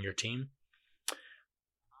want on your team.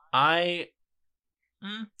 I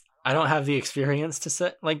don't have the experience to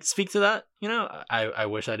speak to that. You know, I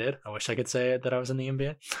wish I did. I wish I could say that I was in the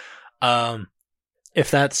NBA.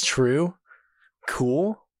 If that's true,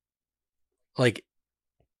 cool. Like,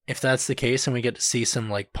 if that's the case and we get to see some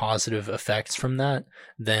like positive effects from that,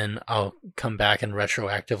 then I'll come back and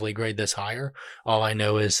retroactively grade this higher. All I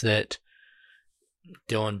know is that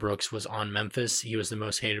Dylan Brooks was on Memphis. He was the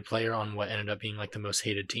most hated player on what ended up being like the most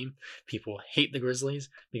hated team. People hate the Grizzlies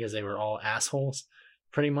because they were all assholes,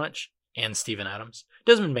 pretty much. And Steven Adams.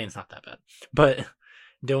 Desmond Bane's not that bad. But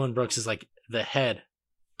Dylan Brooks is like the head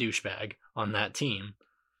douchebag on that team.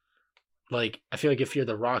 Like, I feel like if you're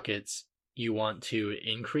the Rockets, you want to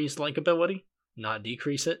increase likability, not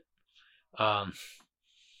decrease it. I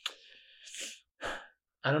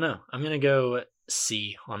don't know. I'm going to go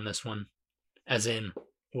C on this one. As in,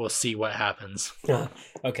 we'll see what happens.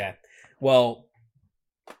 Okay. Well,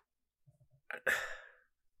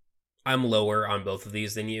 I'm lower on both of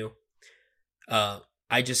these than you. I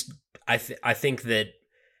think that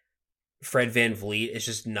Fred VanVleet is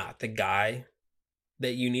just not the guy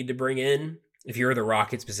that you need to bring in if you're the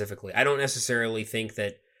Rockets specifically. I don't necessarily think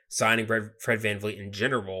that signing Fred VanVleet in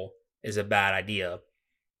general is a bad idea,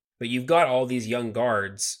 but you've got all these young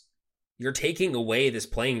guards. You're taking away this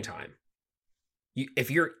playing time.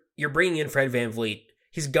 If you're bringing in Fred VanVleet,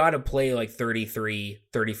 he's got to play like 33,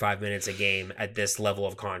 35 minutes a game at this level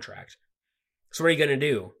of contract. So what are you going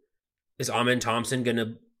to do? Is Amen Thompson going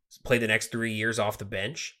to play the next 3 years off the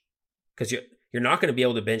bench? Because you're not going to be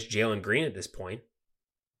able to bench Jalen Green at this point.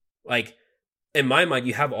 Like, in my mind,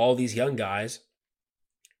 you have all these young guys.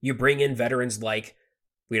 You bring in veterans like,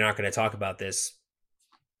 we're not going to talk about this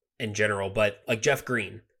in general, but like Jeff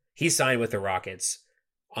Green. He signed with the Rockets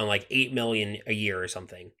on like $8 million a year or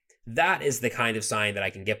something. That is the kind of sign that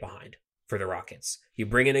I can get behind for the Rockets. You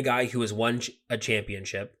bring in a guy who has won a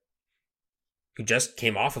championship, who just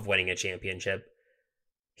came off of winning a championship.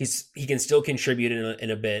 He can still contribute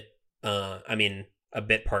in a bit. A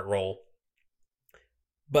bit part role,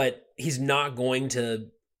 but he's not going to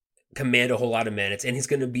command a whole lot of minutes, and he's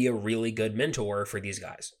going to be a really good mentor for these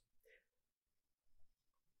guys.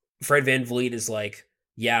 Fred VanVleet is like,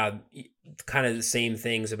 yeah, kind of the same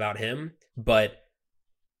things about him, but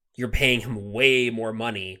you're paying him way more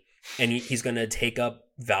money, and he's going to take up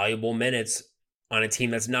valuable minutes on a team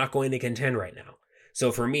that's not going to contend right now.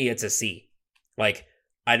 So for me, it's a C. Like,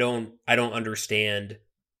 I don't understand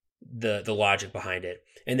the logic behind it.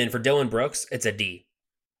 And then for Dylan Brooks, it's a D,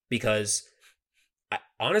 because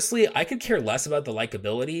honestly, I could care less about the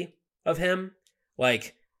likability of him.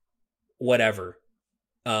 Like, whatever.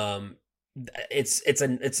 It's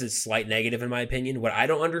a slight negative in my opinion. What I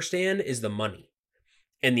don't understand is the money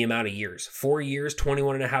and the amount of years. 4 years,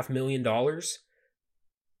 $21.5 million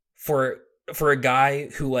for a guy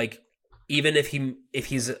who, like, even if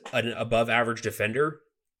he's an above average defender,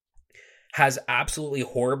 has absolutely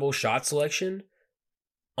horrible shot selection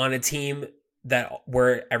on a team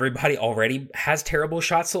where everybody already has terrible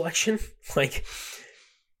shot selection. Like,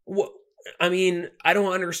 what? I mean, I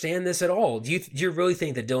don't understand this at all. Do you really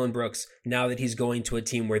think that Dylan Brooks, now that he's going to a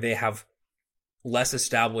team where they have less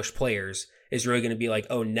established players, is really going to be like,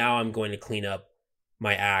 oh, now I'm going to clean up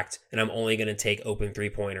my act and I'm only going to take open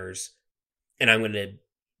 3-pointers and I'm going to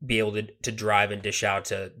be able to drive and dish out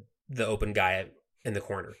to the open guy in the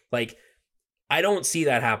corner? Like, I don't see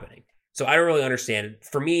that happening. So I don't really understand it.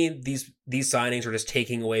 For me, these signings are just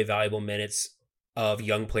taking away valuable minutes of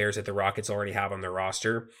young players that the Rockets already have on their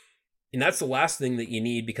roster. And that's the last thing that you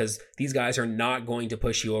need, because these guys are not going to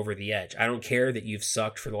push you over the edge. I don't care that you've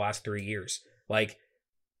sucked for the last 3 years. Like,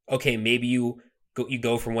 okay, maybe you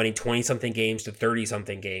go from winning 20-something games to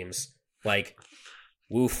 30-something games. Like,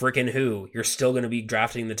 woo frickin' who? You're still going to be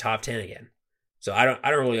drafting in the top 10 again. So I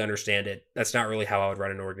don't really understand it. That's not really how I would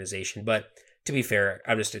run an organization. But to be fair,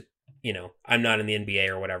 I'm just, I'm not in the NBA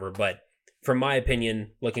or whatever. But from my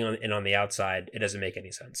opinion, looking on the outside, it doesn't make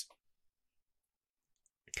any sense.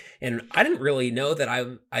 And I didn't really know that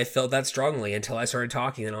I felt that strongly until I started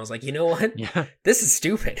talking, and I was like, you know what? Yeah. This is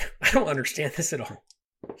stupid. I don't understand this at all.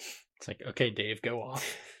 It's like, okay, Dave, go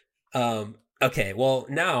off. Okay, well,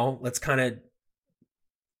 now let's kind of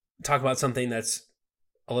talk about something that's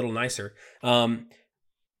a little nicer.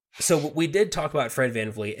 So we did talk about Fred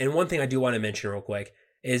VanVleet, and one thing I do want to mention real quick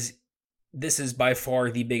is this is by far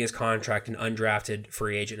the biggest contract an undrafted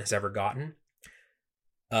free agent has ever gotten.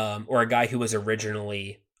 Or a guy who was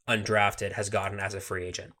originally undrafted has gotten as a free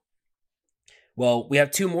agent. Well, we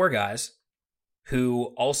have two more guys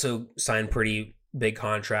who also signed pretty big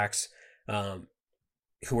contracts,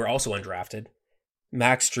 who were also undrafted.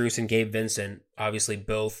 Max Strus and Gabe Vincent, obviously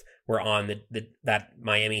both were on that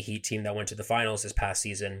Miami Heat team that went to the finals this past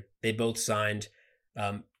season. They both signed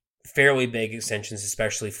fairly big extensions,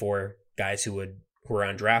 especially for guys who were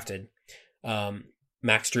undrafted.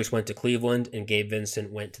 Max Strus went to Cleveland and Gabe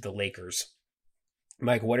Vincent went to the Lakers.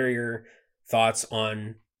 Mike, what are your thoughts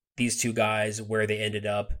on these two guys, where they ended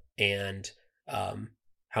up, and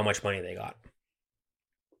how much money they got?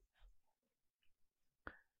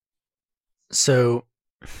 So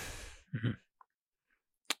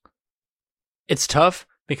it's tough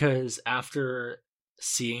because after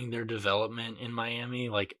seeing their development in Miami,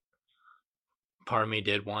 like, part of me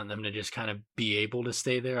did want them to just kind of be able to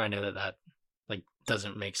stay there. I know that like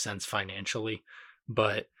doesn't make sense financially,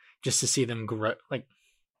 but just to see them grow, like,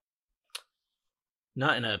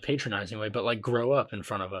 not in a patronizing way, but like grow up in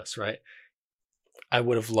front of us, right? I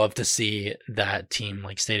would have loved to see that team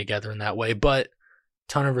like stay together in that way, but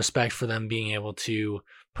ton of respect for them being able to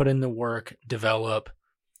put in the work, develop,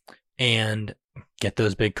 and get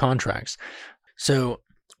those big contracts. So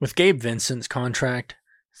with Gabe Vincent's contract,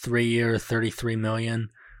 3-year, $33 million,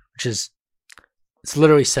 which is, it's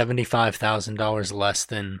literally $75,000 less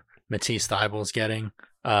than Matisse Thybulle's getting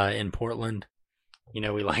in Portland.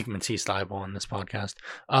 We like Matisse Thybulle on this podcast.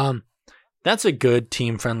 That's a good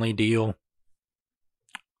team-friendly deal,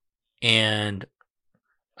 and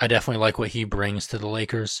I definitely like what he brings to the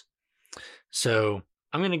Lakers. So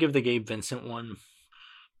I'm going to give the Gabe Vincent one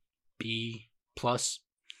B+.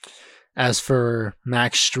 As for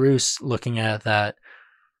Max Strus, looking at that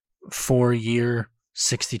 4-year,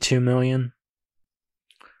 $62 million,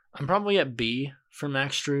 I'm probably at B for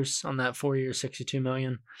Max Strus on that 4-year, $62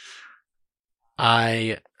 million.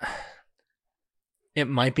 It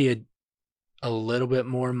might be a little bit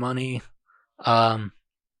more money than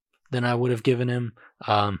I would have given him.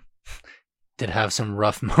 Did have some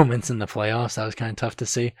rough moments in the playoffs. That was kind of tough to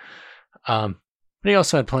see. But he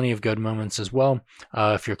also had plenty of good moments as well.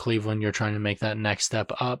 If you're Cleveland, you're trying to make that next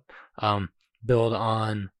step up, build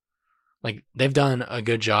on, like, they've done a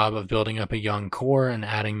good job of building up a young core, and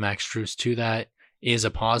adding Max Strus to that is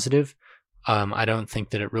a positive. I don't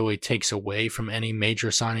think that it really takes away from any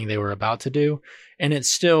major signing they were about to do, and it's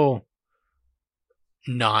still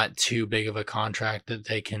not too big of a contract that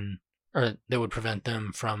they can, or that would prevent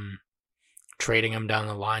them from trading him down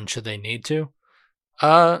the line should they need to.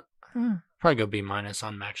 Probably go B-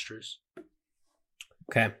 on Max Strus.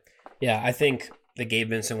 Okay. Yeah, I think the Gabe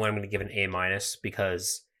Vincent one I'm going to give an A-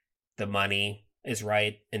 because the money is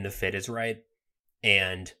right and the fit is right.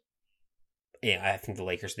 And yeah, I think the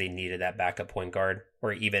Lakers, they needed that backup point guard,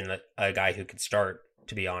 or even a guy who could start,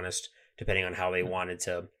 to be honest, depending on how they wanted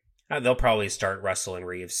to. They'll probably start Russell and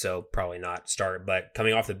Reeves, so probably not start. But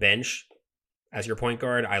coming off the bench as your point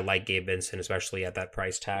guard, I like Gabe Vincent, especially at that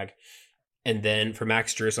price tag. And then for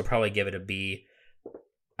Max Strus, I'll probably give it a B.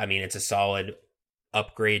 I mean, it's a solid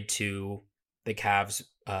upgrade to the Cavs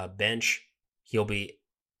bench. He'll be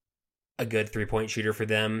a good 3-point shooter for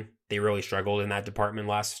them. They really struggled in that department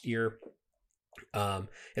last year.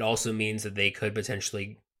 It also means that they could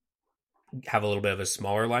potentially have a little bit of a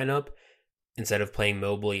smaller lineup. Instead of playing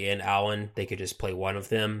Mobley and Allen, they could just play one of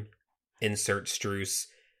them, insert Strus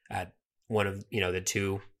at one of the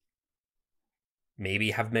two.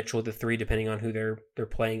 Maybe have Mitchell at the 3, depending on who they're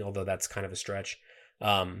playing, although that's kind of a stretch.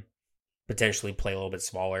 Potentially play a little bit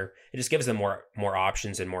smaller. It just gives them more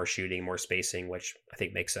options and more shooting, more spacing, which I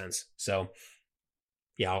think makes sense. So,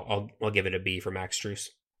 yeah, I'll give it a B for Max Strus.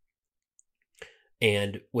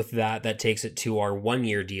 And with that takes it to our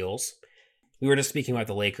 1-year deals. We were just speaking about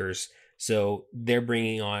the Lakers, so they're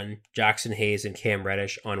bringing on Jackson Hayes and Cam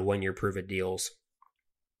Reddish on 1-year prove-it deals.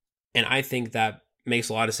 And I think that makes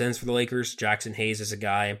a lot of sense for the Lakers. Jackson Hayes is a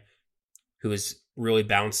guy who is really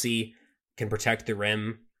bouncy, can protect the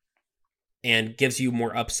rim, and gives you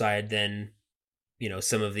more upside than,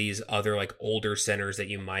 some of these other like older centers that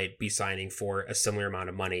you might be signing for a similar amount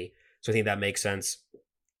of money. So I think that makes sense.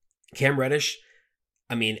 Cam Reddish,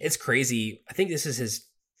 I mean, it's crazy. I think this is his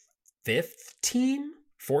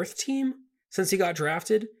 4th team since he got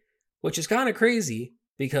drafted, which is kind of crazy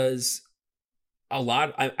because a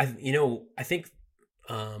lot, I think,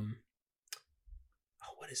 what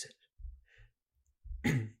is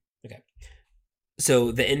it? Okay.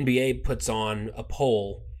 So the NBA puts on a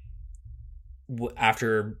poll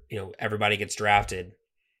after, everybody gets drafted,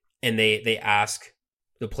 and they ask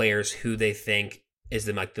the players who they think is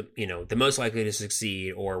the most likely to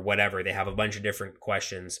succeed or whatever. They have a bunch of different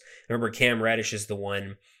questions. I remember Cam Reddish is the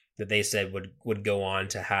one that they said would go on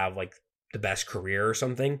to have like the best career or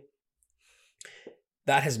something.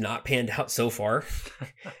 That has not panned out so far,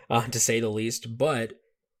 to say the least, but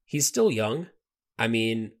he's still young. I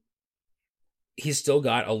mean, he's still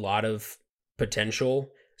got a lot of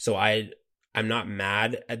potential. So I'm not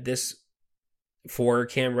mad at this for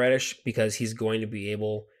Cam Reddish because he's going to be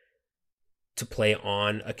able to play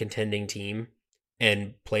on a contending team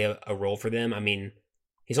and play a role for them. I mean,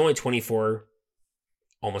 he's only 24,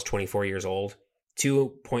 almost 24 years old,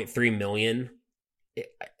 2.3 million.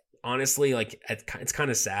 Honestly, like it's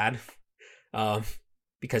kind of sad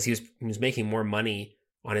because he was making more money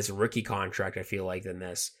on his rookie contract, I feel like, than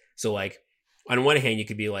this. So like on one hand, you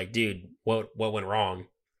could be like, dude, what went wrong?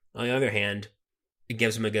 On the other hand, it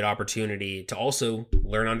gives him a good opportunity to also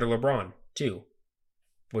learn under LeBron too,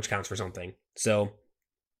 which counts for something. So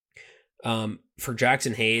for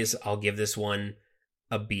Jackson Hayes, I'll give this one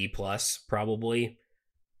a B plus probably.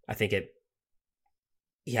 I think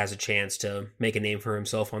he has a chance to make a name for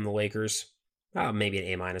himself on the Lakers. Maybe an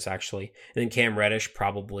A minus actually. And then Cam Reddish,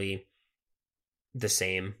 probably the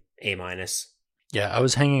same, A minus. Yeah, I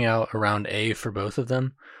was hanging out around A for both of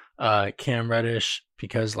them. Cam Reddish,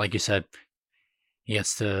 because like you said, he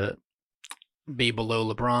gets to be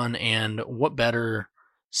below LeBron, and what better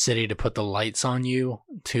city to put the lights on you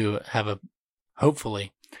to have a,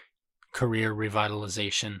 hopefully, career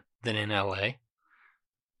revitalization than in LA.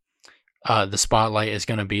 The spotlight is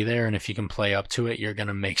going to be there, and if you can play up to it, you're going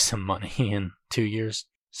to make some money in 2 years.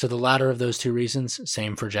 So the latter of those two reasons,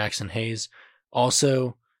 same for Jackson Hayes.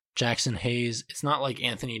 Also, Jackson Hayes, it's not like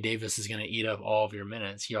Anthony Davis is going to eat up all of your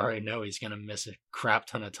minutes. You already know he's going to miss a crap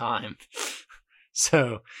ton of time.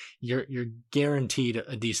 So you're guaranteed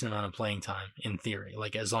a decent amount of playing time in theory.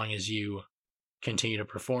 Like as long as you continue to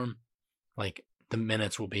perform, like the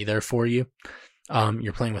minutes will be there for you.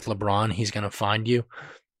 You're playing with LeBron, he's going to find you.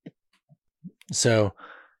 So,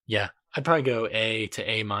 yeah, I'd probably go A to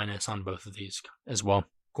A minus on both of these as well.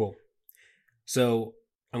 Cool. So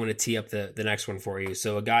I'm going to tee up the next one for you.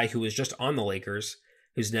 So a guy who was just on the Lakers,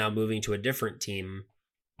 who's now moving to a different team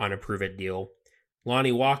on a prove-it deal,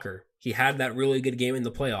 Lonnie Walker. He had that really good game in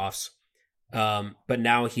the playoffs, but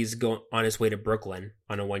now he's going on his way to Brooklyn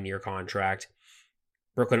on a 1-year contract.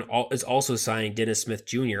 Brooklyn is also signing Dennis Smith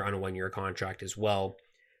Jr. on a 1-year contract as well.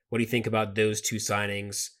 What do you think about those two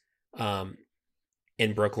signings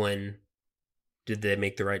in Brooklyn? Did they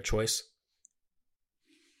make the right choice?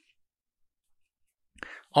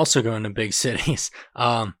 Also going to big cities.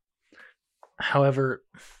 However,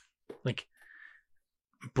 like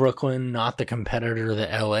Brooklyn, not the competitor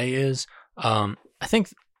that LA is. I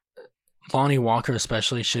think Lonnie Walker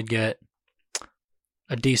especially should get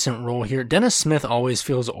a decent role here. Dennis Smith always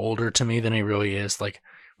feels older to me than he really is. Like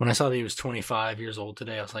when I saw that he was 25 years old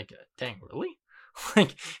today, I was like, dang, really?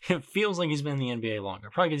 Like it feels like he's been in the NBA longer.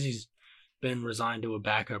 Probably because he's been resigned to a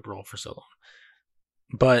backup role for so long.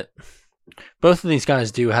 But both of these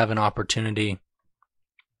guys do have an opportunity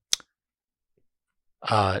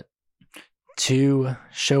to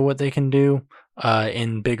show what they can do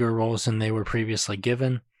in bigger roles than they were previously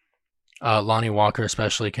given. Lonnie Walker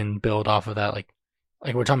especially can build off of that. Like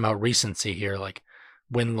we're talking about recency here. Like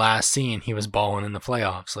when last seen, he was balling in the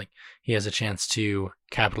playoffs. Like he has a chance to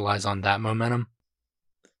capitalize on that momentum.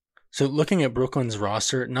 So looking at Brooklyn's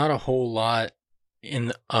roster, not a whole lot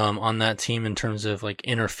in on that team in terms of like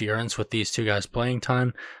interference with these two guys playing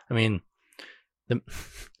time. I mean,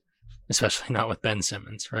 especially not with Ben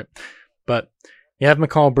Simmons, right? But you have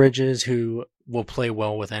McCall Bridges, who will play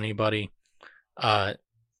well with anybody.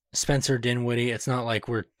 Spencer Dinwiddie, it's not like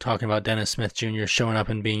we're talking about Dennis Smith Jr. showing up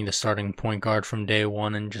and being the starting point guard from day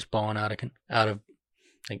one and just balling out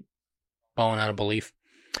of belief.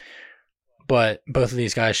 But both of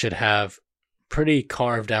these guys should have pretty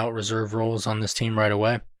carved out reserve roles on this team right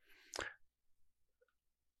away.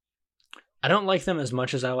 I don't like them as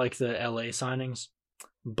much as I like the LA signings,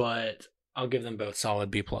 but I'll give them both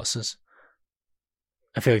solid B pluses.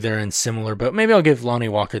 I feel like they're in similar, but maybe I'll give Lonnie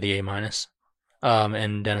Walker the A minus,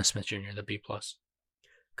 and Dennis Smith Jr. the B plus.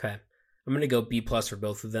 Okay, I'm gonna go B plus for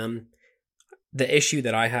both of them. The issue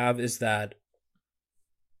that I have is that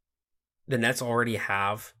the Nets already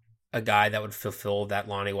have a guy that would fulfill that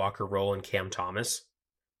Lonnie Walker role in Cam Thomas.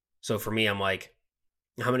 So for me, I'm like,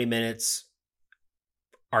 how many minutes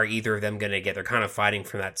are either of them going to get? They're kind of fighting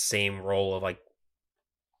for that same role of like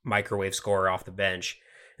microwave scorer off the bench.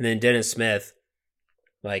 And then Dennis Smith,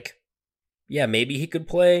 like, yeah, maybe he could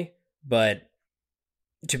play, but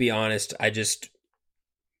to be honest, I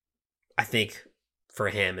think for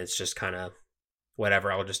him, it's just kind of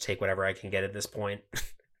whatever. I'll just take whatever I can get at this point.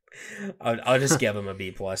 I'll just give him a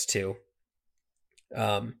B plus too.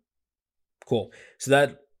 Cool. So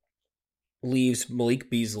that leaves Malik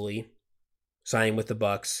Beasley signing with the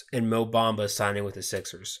Bucks and Mo Bamba signing with the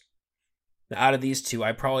Sixers. Now, out of these two,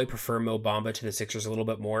 I probably prefer Mo Bamba to the Sixers a little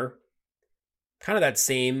bit more. Kind of that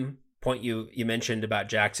same point you mentioned about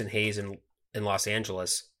Jackson Hayes in Los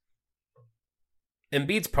Angeles.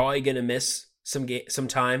 Embiid's probably going to miss some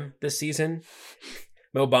time this season.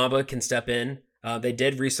 Mo Bamba can step in. They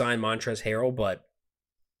did re-sign Montrezl Harrell, but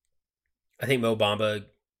I think Mo Bamba,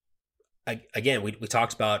 again, we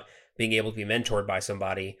talked about being able to be mentored by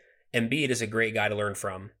somebody. Embiid is a great guy to learn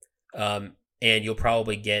from, and you'll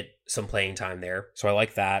probably get some playing time there. So I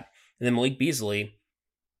like that. And then Malik Beasley,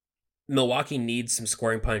 Milwaukee needs some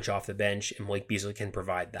scoring punch off the bench, and Malik Beasley can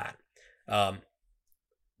provide that.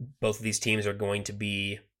 Both of these teams are going to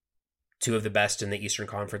be two of the best in the Eastern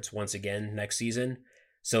Conference once again next season.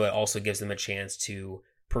 So it also gives them a chance to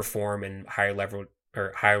perform in higher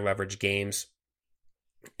leverage games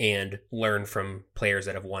and learn from players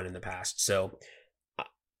that have won in the past. So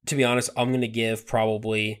to be honest, I'll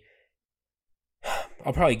probably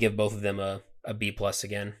give both of them a B plus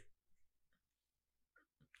again.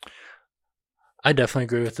 I definitely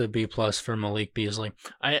agree with the B plus for Malik Beasley.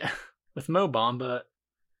 With Mo Bamba,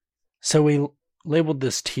 so we labeled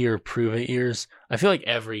this tier prove it years. I feel like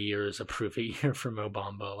every year is a prove it year for Mo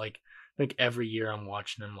Bamba. Like every year I'm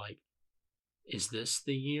watching him like, is this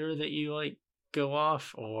the year that you like go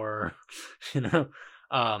off? Or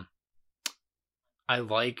I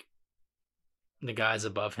like the guys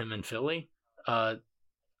above him in Philly. I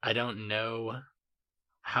don't know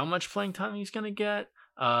how much playing time he's gonna get.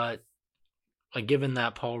 Like given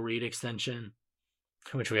that Paul Reed extension,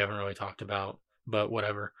 which we haven't really talked about, but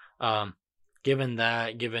whatever. Given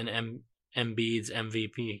Embiid's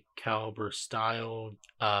MVP caliber style,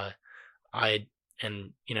 my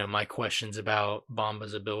questions about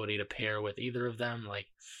Bamba's ability to pair with either of them, like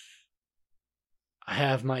I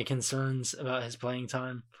have my concerns about his playing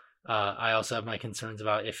time. I also have my concerns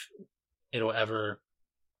about if it'll ever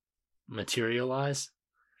materialize.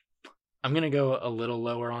 I'm gonna go a little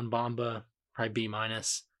lower on Bamba, probably B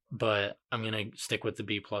minus, but I'm gonna stick with the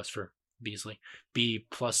B plus for Beasley. B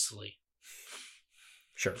plusly.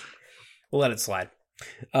 Sure. We'll let it slide.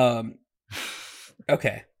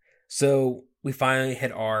 Okay. So we finally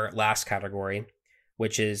hit our last category,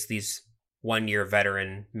 which is these 1-year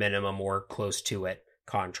veteran minimum or close to it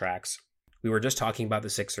contracts. We were just talking about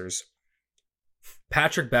the Sixers.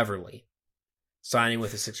 Patrick Beverley signing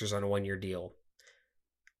with the Sixers on a 1-year deal.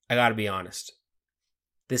 I got to be honest.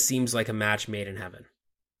 This seems like a match made in heaven.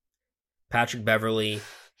 Patrick Beverley,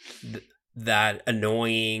 that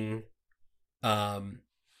annoying,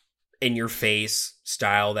 in your face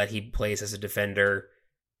style that he plays as a defender.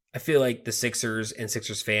 I feel like the Sixers and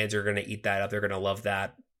Sixers fans are going to eat that up. They're going to love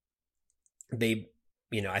that. I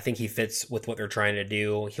think he fits with what they're trying to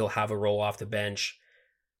do. He'll have a role off the bench.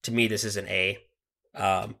 To me, this is an A.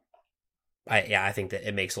 I think that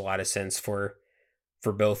it makes a lot of sense for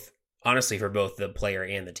both, honestly, for both the player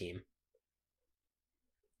and the team.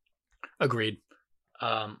 Agreed.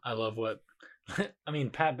 I love what I mean.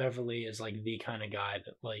 Pat Beverly is like the kind of guy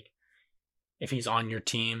that like if he's on your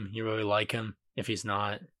team, you really like him. If he's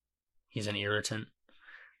not, he's an irritant.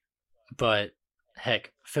 But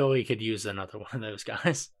heck, Philly could use another one of those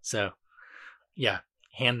guys. So yeah,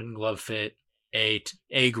 hand and glove fit, A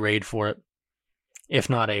grade for it, if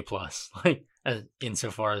not A plus. Like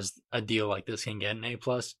insofar as a deal like this can get an A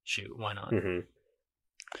plus, shoot, why not? Mm-hmm.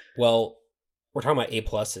 Well, we're talking about A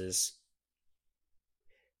pluses.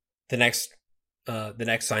 The next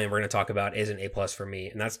sign we're going to talk about is an A plus for me,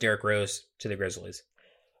 and that's Derrick Rose to the Grizzlies.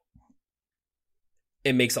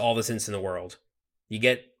 It makes all the sense in the world. You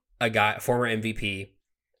get a former MVP,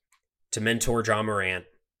 to mentor John Morant,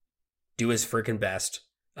 do his freaking best.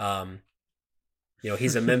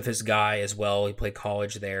 He's a Memphis guy as well. He played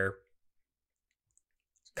college there.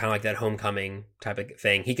 Kind of like that homecoming type of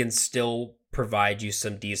thing. He can still provide you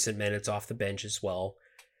some decent minutes off the bench as well.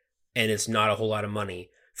 And it's not a whole lot of money.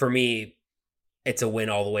 For me, it's a win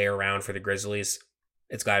all the way around for the Grizzlies.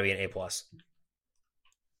 It's got to be an A+.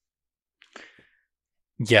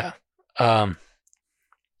 Yeah.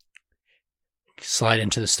 Slide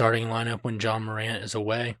into the starting lineup when John Morant is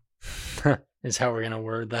away is how we're going to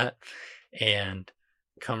word that. And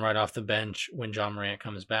come right off the bench when John Morant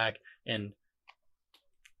comes back. And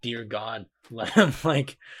dear God, let him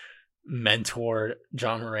like mentor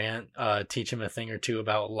John Morant, teach him a thing or two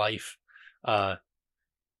about life.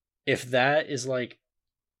 If that is like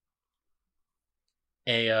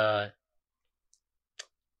if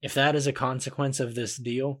that is a consequence of this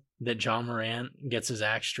deal, that John Morant gets his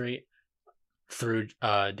act straight through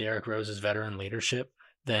Derrick Rose's veteran leadership,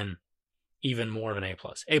 then even more of an A+.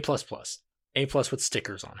 A+ with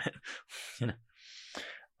stickers on it. You know?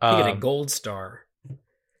 You get a gold star.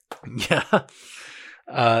 Yeah.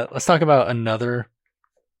 Let's talk about another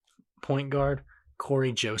point guard,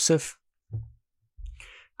 Corey Joseph.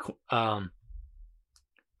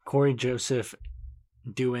 Corey Joseph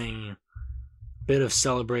doing a bit of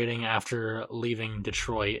celebrating after leaving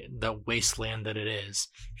Detroit, the wasteland that it is.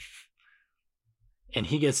 And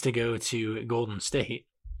he gets to go to Golden State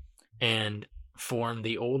and form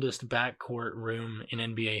the oldest backcourt room in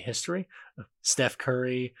NBA history. Steph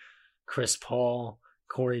Curry, Chris Paul,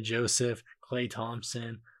 Corey Joseph, Klay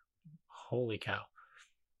Thompson. Holy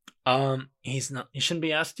cow. He shouldn't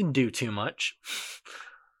be asked to do too much.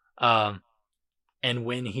 And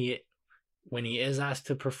when he is asked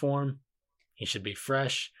to perform, he should be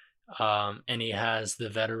fresh. And he has the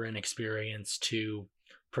veteran experience to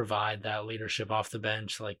provide that leadership off the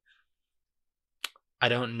bench. Like, I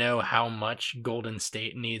don't know how much Golden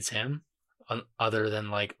State needs him other than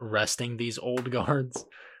like resting these old guards.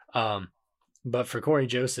 But for Corey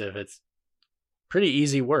Joseph, it's pretty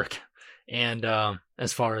easy work. And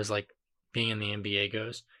as far as like being in the NBA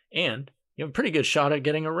goes, and you have a pretty good shot at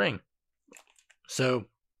getting a ring. So,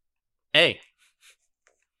 A.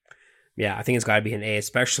 Yeah, I think it's got to be an A,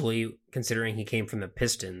 especially considering he came from the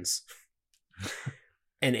Pistons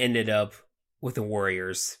and ended up with the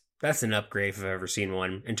Warriors. That's an upgrade if I've ever seen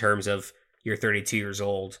one in terms of you're 32 years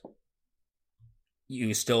old.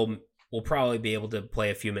 You still will probably be able to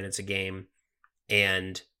play a few minutes a game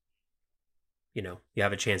and, you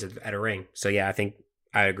have a chance at a ring. So, yeah, I think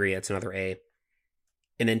I agree. That's another A.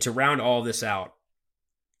 And then to round all this out,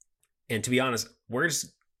 and to be honest,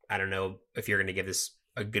 I don't know if you're going to give this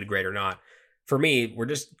a good grade or not. For me, we're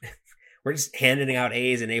just handing out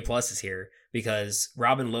A's and A pluses here because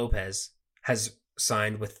Robin Lopez has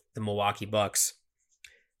signed with the Milwaukee Bucks.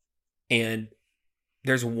 And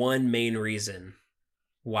there's one main reason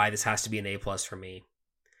why this has to be an A plus for me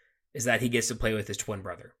is that he gets to play with his twin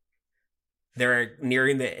brother. They're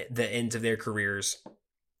nearing the ends of their careers.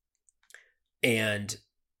 And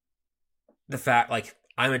the fact, like,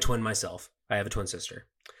 I'm a twin myself. I have a twin sister.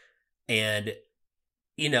 And,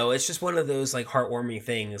 it's just one of those, like, heartwarming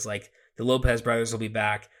things. Like, the Lopez brothers will be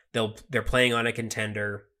back. They're playing on a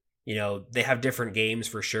contender. They have different games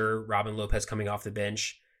for sure. Robin Lopez coming off the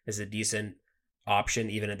bench is a decent option,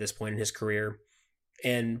 even at this point in his career.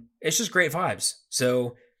 And it's just great vibes.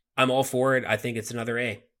 So I'm all for it. I think it's another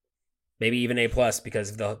A. Maybe even A plus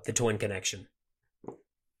because of the twin connection.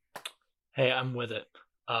 Hey, I'm with it.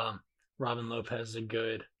 Robin Lopez is a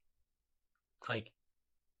good, like,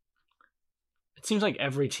 it seems like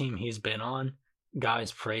every team he's been on,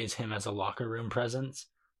 guys praise him as a locker room presence.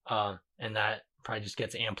 And that probably just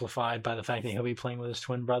gets amplified by the fact that he'll be playing with his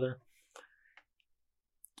twin brother.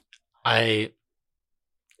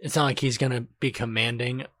 It's not like he's going to be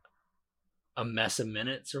commanding a mess of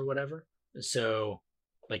minutes or whatever. So,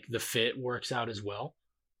 like, the fit works out as well.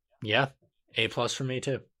 Yeah, A plus for me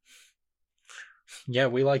too. Yeah,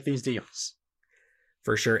 we like these deals.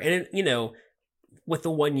 For sure. And, with the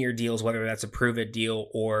 1-year deals, whether that's a prove it deal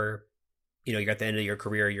or, you're at the end of your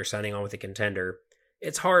career, you're signing on with a contender,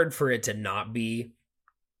 it's hard for it to not be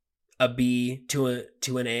a B to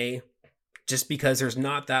an A, just because there's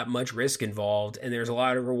not that much risk involved and there's a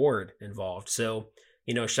lot of reward involved. So,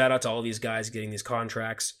 shout out to all these guys getting these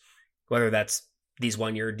contracts, whether that's these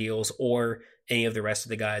 1-year deals or any of the rest of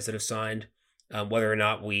the guys that have signed, whether or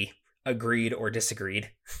not we agreed or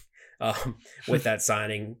disagreed with that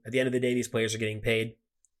signing. At the end of the day, these players are getting paid.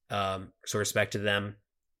 So respect to them.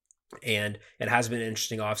 And it has been an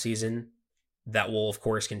interesting offseason that will, of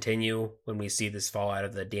course, continue when we see this fall out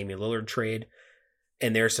of the Damian Lillard trade.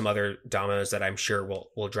 And there's some other dominoes that I'm sure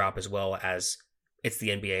will drop as well, as it's the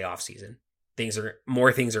NBA offseason.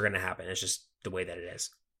 More things are going to happen. It's just the way that it is.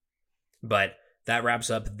 But that wraps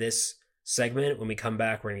up this segment. When we come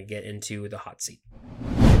back, we're going to get into the hot seat.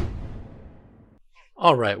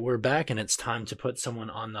 All right, we're back, and it's time to put someone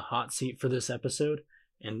on the hot seat for this episode.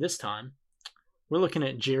 And this time, we're looking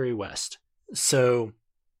at Jerry West. So,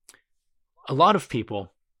 a lot of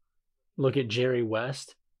people look at Jerry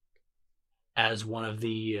West as one of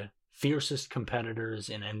the fiercest competitors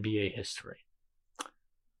in NBA history.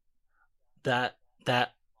 That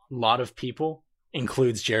lot of people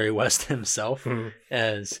includes Jerry West himself,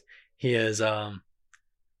 as he has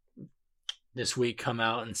this week come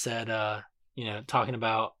out and said, talking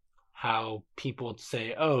about how people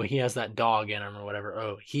say, oh, he has that dog in him or whatever.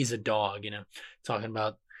 Oh, he's a dog, talking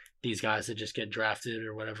about these guys that just get drafted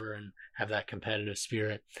or whatever and have that competitive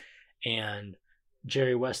spirit. And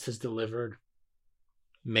Jerry West has delivered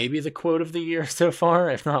maybe the quote of the year so far,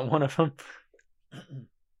 if not one of them.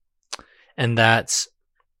 And that's,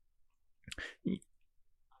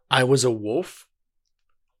 I was a wolf.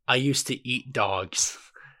 I used to eat dogs.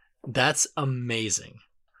 That's amazing.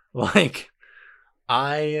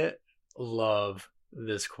 I love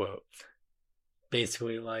this quote.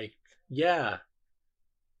 Basically, yeah,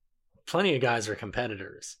 plenty of guys are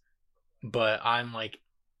competitors, but I'm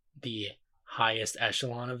the highest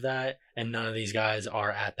echelon of that, and none of these guys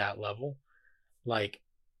are at that level.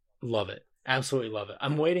 Love it. Absolutely love it.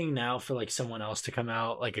 I'm waiting now for someone else to come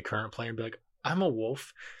out, a current player, and be like, I'm a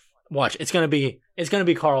wolf. Watch, it's gonna be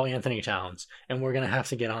Karl Anthony Towns, and we're gonna have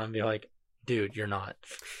to get on and be like, dude, you're not.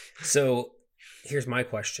 So here's my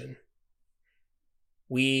question.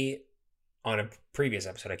 We, on a previous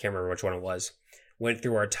episode, I can't remember which one it was, went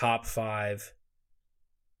through our top 5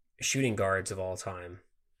 shooting guards of all time.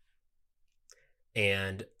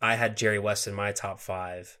 And I had Jerry West in my top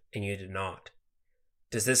 5, and you did not.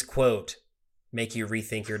 Does this quote make you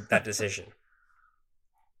rethink that decision?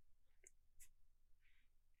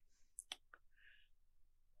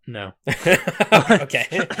 No.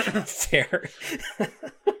 Okay. Fair.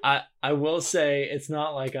 I will say it's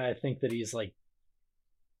not like I think that he's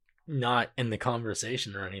not in the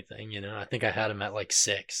conversation or anything, I think I had him at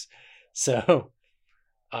 6. So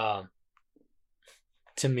to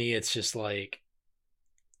me it's just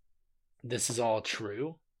this is all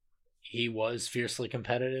true. He was fiercely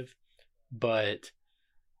competitive, but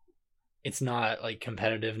it's not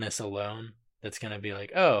competitiveness alone that's going to be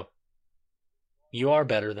oh, you are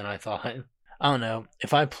better than I thought. I don't know.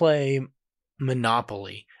 If I play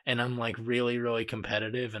Monopoly and I'm really, really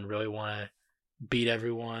competitive and really want to beat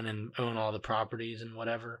everyone and own all the properties and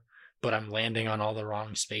whatever, but I'm landing on all the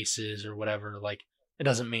wrong spaces or whatever, it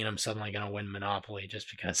doesn't mean I'm suddenly going to win Monopoly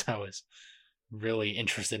just because I was really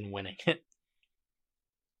interested in winning it.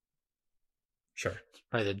 Sure.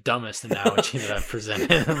 Probably the dumbest analogy that I've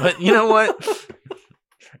presented, but you know what?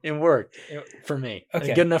 It worked for me.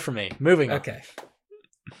 Okay. Good enough for me. Moving on. Okay.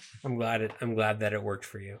 I'm glad that it worked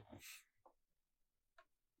for you.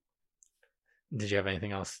 Did you have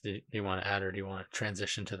anything else do you want to add, or do you want to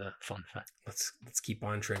transition to the fun fact? Let's keep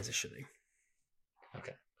on transitioning.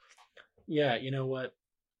 Okay. Yeah, you know what?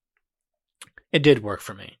 It did work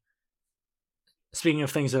for me. Speaking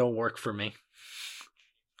of things that'll work for me,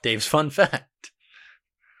 Dave's fun fact.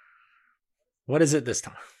 What is it this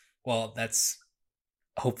time? Well,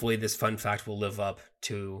 hopefully this fun fact will live up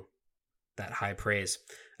to that high praise.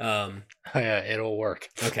 Yeah, it'll work.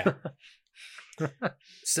 Okay.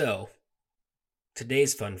 So,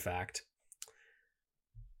 today's fun fact.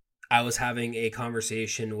 I was having a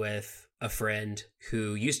conversation with a friend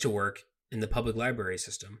who used to work in the public library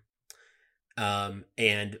system.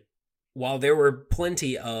 And while there were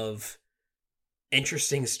plenty of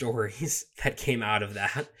interesting stories that came out of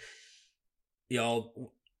that,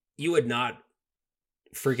 you would not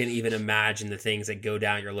freaking even imagine the things that go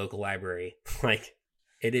down your local library.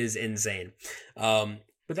 It is insane. But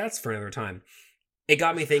that's for another time. It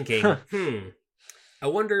got me thinking, I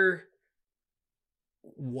wonder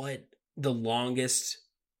what the longest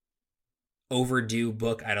overdue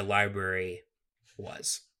book at a library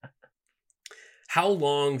was. How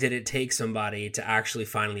long did it take somebody to actually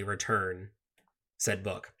finally return said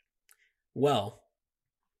book? Well,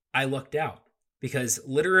 I lucked out because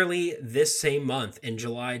literally this same month in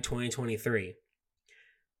July 2023,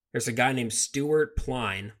 there's a guy named Stuart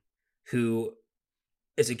Pline who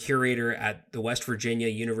is a curator at the West Virginia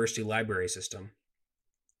University Library System.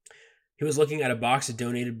 He was looking at a box of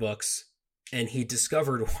donated books and he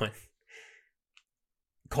discovered one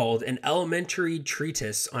called An Elementary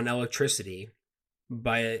Treatise on Electricity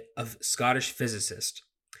by a Scottish physicist.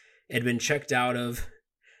 It had been checked out of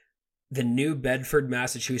the New Bedford,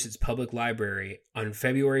 Massachusetts Public Library on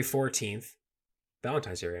February 14th,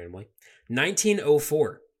 Valentine's Day randomly,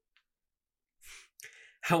 1904.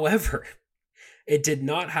 However, it did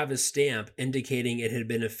not have a stamp indicating it had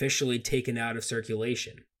been officially taken out of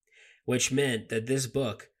circulation, which meant that this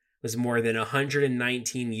book was more than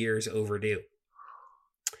 119 years overdue.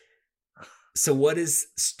 So what does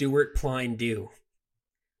Stuart Pline do?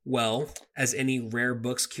 Well, as any rare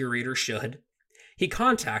books curator should, he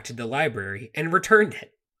contacted the library and returned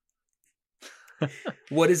it.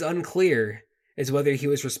 What is unclear is whether he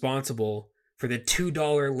was responsible for the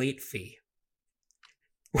 $2 late fee.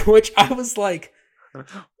 Which I was like,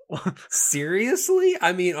 seriously?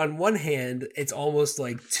 I mean, on one hand, it's almost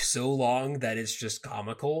like so long that it's just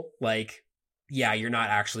comical. Like, yeah, you're not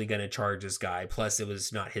actually going to charge this guy. Plus, it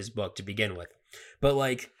was not his book to begin with. But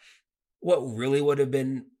like, what really would have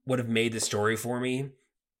made the story for me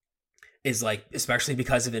is like, especially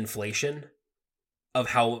because of inflation,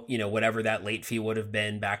 of how, you know, whatever that late fee would have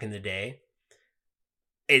been back in the day.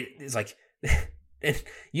 It's like,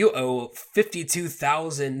 you owe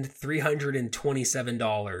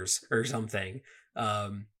 $52,327 or something.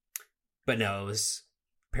 But no, it was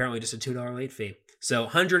apparently just a $2 late fee. So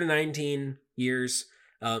 119 years.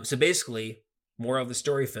 So basically, moral of the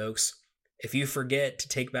story, folks, if you forget to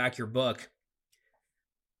take back your book,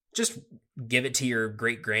 just give it to your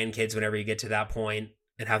great grandkids whenever you get to that point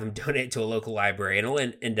and have them donate it to a local library, and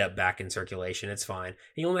it'll end up back in circulation. It's fine. And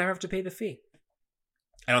you'll never have to pay the fee.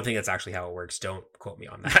 I don't think that's actually how it works. Don't quote me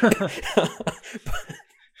on that.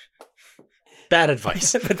 Bad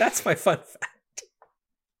advice. But that's my fun fact.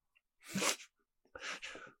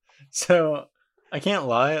 So, I can't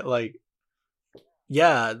lie, like,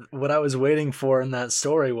 yeah, what I was waiting for in that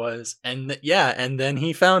story was, and then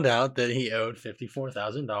he found out that he owed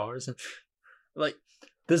 $54,000, and like,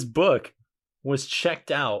 this book was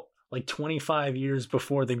checked out like 25 years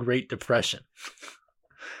before the Great Depression.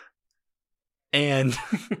 And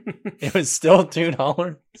it was still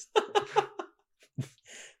 $2.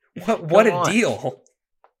 What a deal.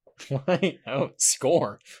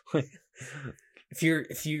 Score. If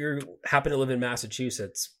you happen to live in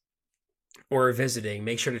Massachusetts or are visiting,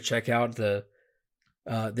 make sure to check out the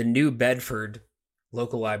New Bedford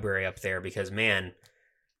local library up there, because man,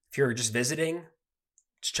 if you're just visiting,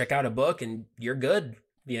 just check out a book and you're good,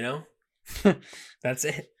 you know? That's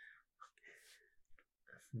it.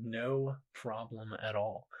 No problem at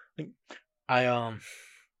all. Like, there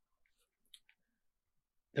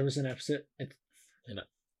was an episode.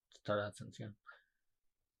 Start that sentence again.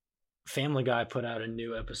 Family Guy put out a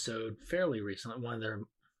new episode fairly recently. I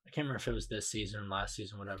can't remember if it was this season or last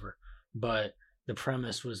season, whatever. But the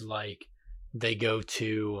premise was like they go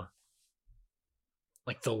to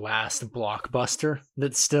like the last Blockbuster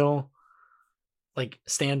that's still like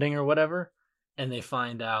standing or whatever, and they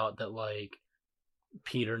find out that like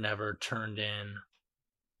Peter never turned in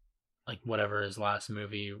like whatever his last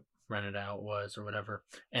movie rented out was or whatever,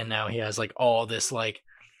 and now he has like all this like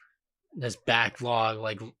this backlog,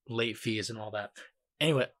 like late fees and all that.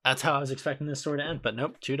 Anyway, that's how I was expecting this story to end, but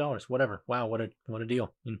nope, $2, whatever. Wow, what a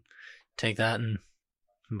deal. You take that and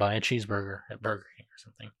buy a cheeseburger at Burger King or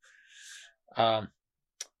something.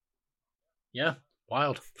 Yeah,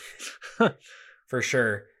 wild. For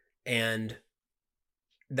sure. And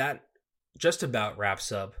that just about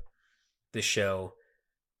wraps up the show.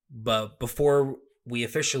 But before we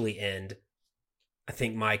officially end, I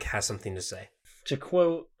think Mike has something to say. To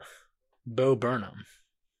quote Bo Burnham,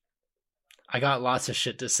 I got lots of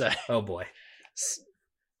shit to say. Oh boy.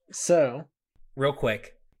 So, real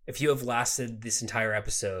quick, if you have lasted this entire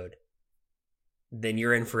episode, then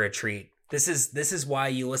you're in for a treat. This is why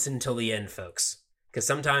you listen till the end, folks. Because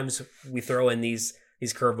sometimes we throw in these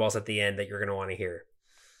curveballs at the end that you're going to want to hear.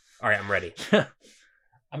 All right, I'm ready.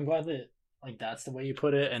 I'm glad that like that's the way you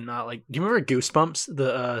put it, and not like. Do you remember Goosebumps,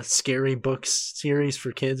 the scary books series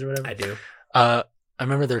for kids or whatever? I do. I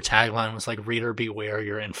remember their tagline was like "Reader beware,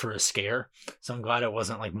 you're in for a scare." So I'm glad it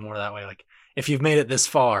wasn't like more that way. Like if you've made it this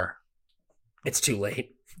far, It's too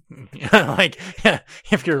late. like yeah,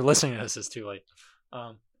 if you're listening to this, it's too late.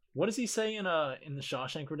 What does he say in the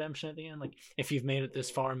Shawshank Redemption at the end? Like if you've made it this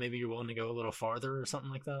far, maybe you're willing to go a little farther or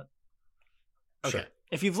something like that. Okay, Sure.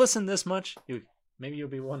 if you've listened this much, maybe you'll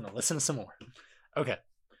be willing to listen to some more. Okay,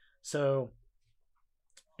 so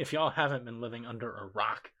if y'all haven't been living under a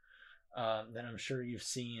rock, then I'm sure you've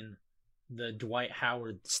seen the Dwight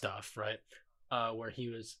Howard stuff, right? Where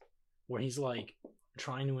he's like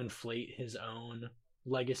trying to inflate his own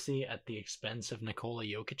legacy at the expense of Nikola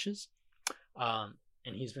Jokic's.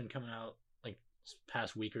 And he's been coming out like this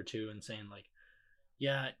past week or two and saying like,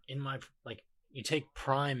 yeah, in my like you take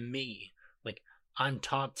prime me, like I'm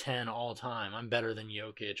top 10 all time. I'm better than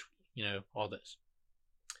Jokic, all this.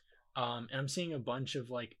 And I'm seeing a bunch of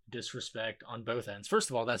like disrespect on both ends. First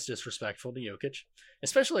of all, that's disrespectful to Jokic,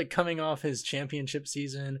 especially like coming off his championship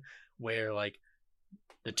season where like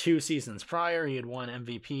the 2 seasons prior he had won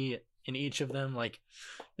MVP in each of them. Like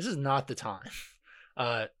this is not the time.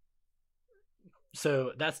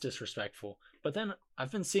 So that's disrespectful. But then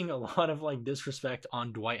I've been seeing a lot of like disrespect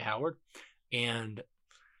on Dwight Howard, and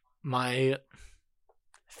my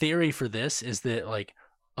theory for this is that like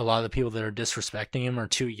a lot of the people that are disrespecting him are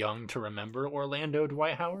too young to remember Orlando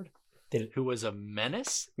Dwight Howard, who was a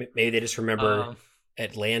menace. Maybe they just remember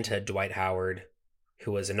Atlanta Dwight Howard,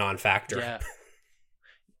 who was a non-factor. Yeah.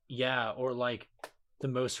 Yeah, or like the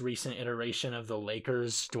most recent iteration of the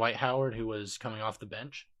Lakers Dwight Howard, who was coming off the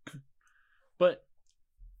bench. But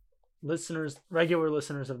regular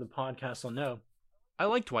listeners of the podcast will know I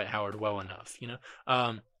like Dwight Howard well enough.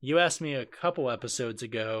 You asked me a couple episodes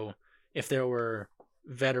ago if there were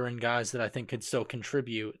veteran guys that I think could still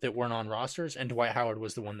contribute that weren't on rosters, and Dwight Howard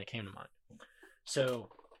was the one that came to mind. So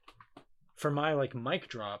for my like mic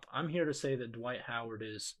drop, I'm here to say that Dwight Howard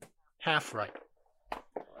is half right.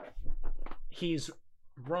 He's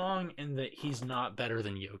wrong in that he's not better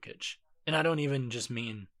than Jokic. And I don't even just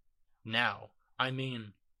mean now. I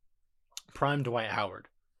mean prime Dwight Howard.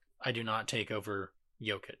 I do not take over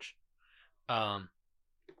Jokic.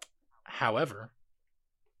 However,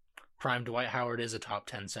 prime Dwight Howard is a top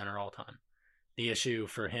 10 center all time. The issue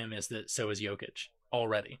for him is that so is Jokic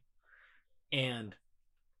already. And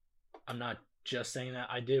I'm not just saying that.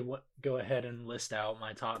 I did go ahead and list out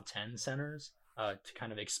my top 10 centers to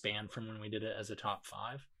kind of expand from when we did it as a top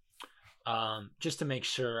 5. Just to make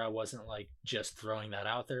sure I wasn't like just throwing that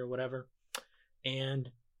out there or whatever. And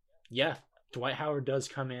yeah, Dwight Howard does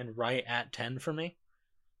come in right at 10 for me.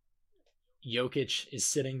 Jokic is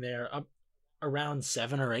sitting there up around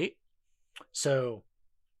 7 or 8. So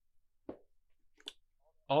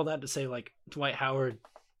all that to say, like, Dwight Howard,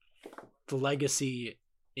 the legacy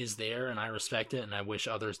is there and I respect it and I wish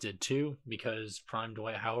others did too, because prime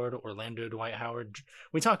Dwight Howard, Orlando Dwight Howard,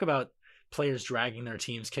 we talk about players dragging their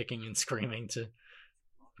teams kicking and screaming to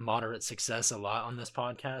moderate success a lot on this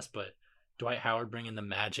podcast, but Dwight Howard bringing the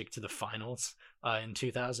Magic to the finals in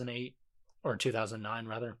 2008 or 2009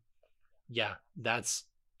 rather. Yeah, that's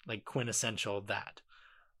like quintessential that.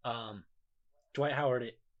 Dwight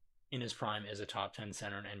Howard in his prime is a top 10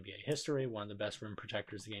 center in NBA history, one of the best rim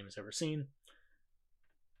protectors the game has ever seen.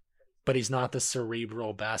 But he's not the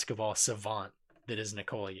cerebral basketball savant that is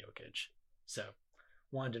Nikola Jokic. So,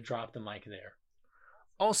 wanted to drop the mic there.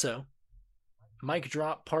 Also, mic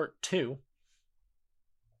drop part 2.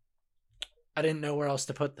 I didn't know where else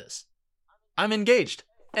to put this. I'm engaged.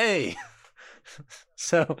 Hey!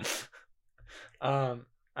 So, I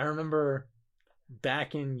remember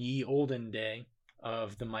back in ye olden day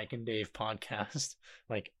of the Mike and Dave podcast,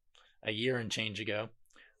 like a year and change ago,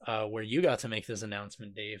 where you got to make this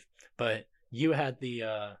announcement, Dave, but you had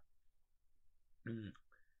the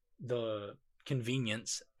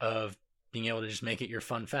convenience of being able to just make it your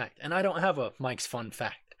fun fact. And I don't have a Mike's fun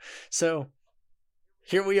fact. So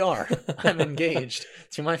here we are. I'm engaged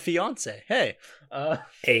to my fiance. Hey.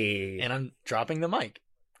 Hey. And I'm dropping the mic, ?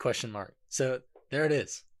 So there it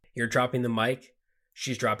is. You're dropping the mic.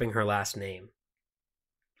 She's dropping her last name.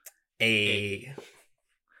 Hey.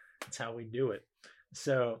 That's how we do it.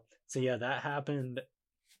 So yeah, that happened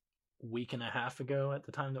a week and a half ago at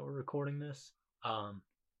the time that we're recording this.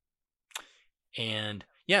 And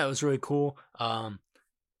yeah, it was really cool.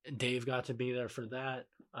 Dave got to be there for that.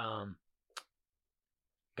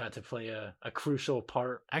 Got to play a crucial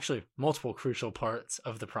part, actually multiple crucial parts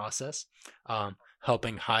of the process,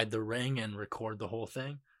 helping hide the ring and record the whole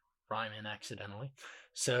thing, rhyming accidentally.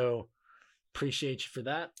 So appreciate you for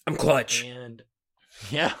that. I'm clutch. And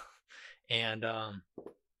yeah. And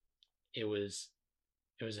it was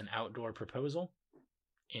an outdoor proposal.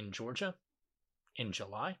 in Georgia in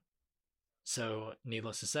July. So,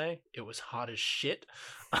 needless to say, it was hot as shit.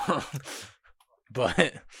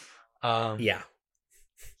 But yeah,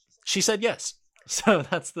 she said yes. So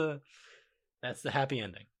that's the happy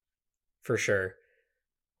ending. For sure.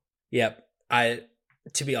 Yep.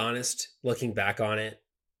 To be honest, looking back on it,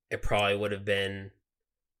 it probably would have been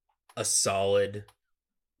a solid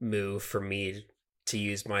move for me to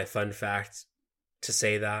use my fun fact to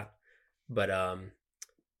say that. But I'm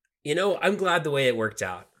glad the way it worked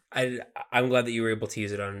out. I'm glad that you were able to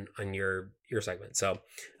use it on your segment. So,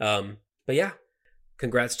 but yeah,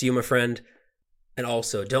 congrats to you, my friend. And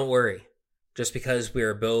also, don't worry. Just because we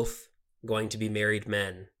are both going to be married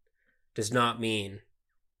men does not mean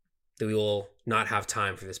that we will not have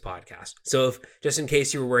time for this podcast. So if, just in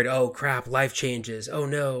case you were worried, oh crap, life changes. Oh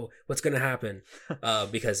no, what's going to happen?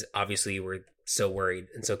 Because obviously you were so worried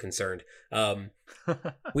and so concerned.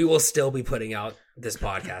 We will still be putting out this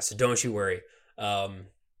podcast. So don't you worry.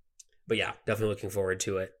 But yeah, definitely looking forward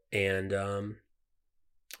to it. And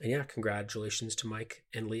yeah, congratulations to Mike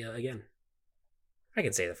and Leah again. I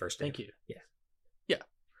can say the first name. Thank you. Yeah. Yeah.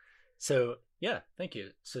 So, yeah, thank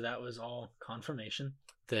you. So that was all confirmation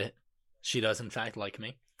that she does in fact like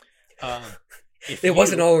me. It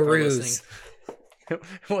wasn't all a ruse. It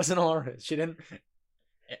wasn't all a ruse. She didn't.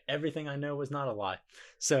 Everything I know was not a lie.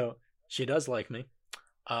 So she does like me.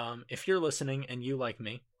 If you're listening and you like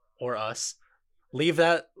me or us, leave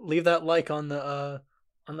that like on the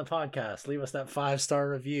podcast. Leave us that 5-star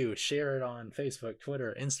review. Share it on Facebook,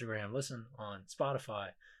 Twitter, Instagram. Listen on Spotify,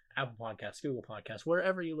 Apple Podcasts, Google Podcasts,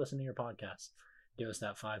 wherever you listen to your podcasts. Give us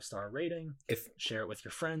that 5-star rating. Share it with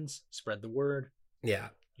your friends. Spread the word. Yeah.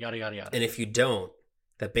 Yada, yada, yada. And if you don't,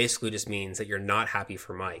 that basically just means that you're not happy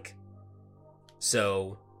for Mike.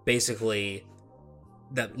 So basically,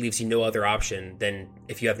 that leaves you no other option than,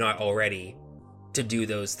 if you have not already, to do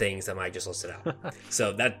those things that Mike just listed out.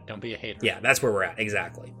 So that... Don't be a hater. Yeah, that's where we're at.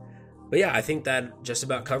 Exactly. But yeah, I think that just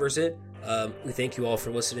about covers it. We thank you all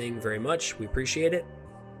for listening very much. We appreciate it.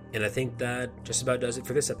 And I think that just about does it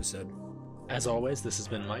for this episode. As always, this has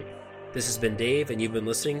been Mike. This has been Dave, and you've been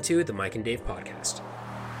listening to the Mike and Dave podcast.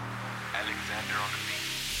 Alexander on the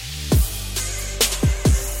beat.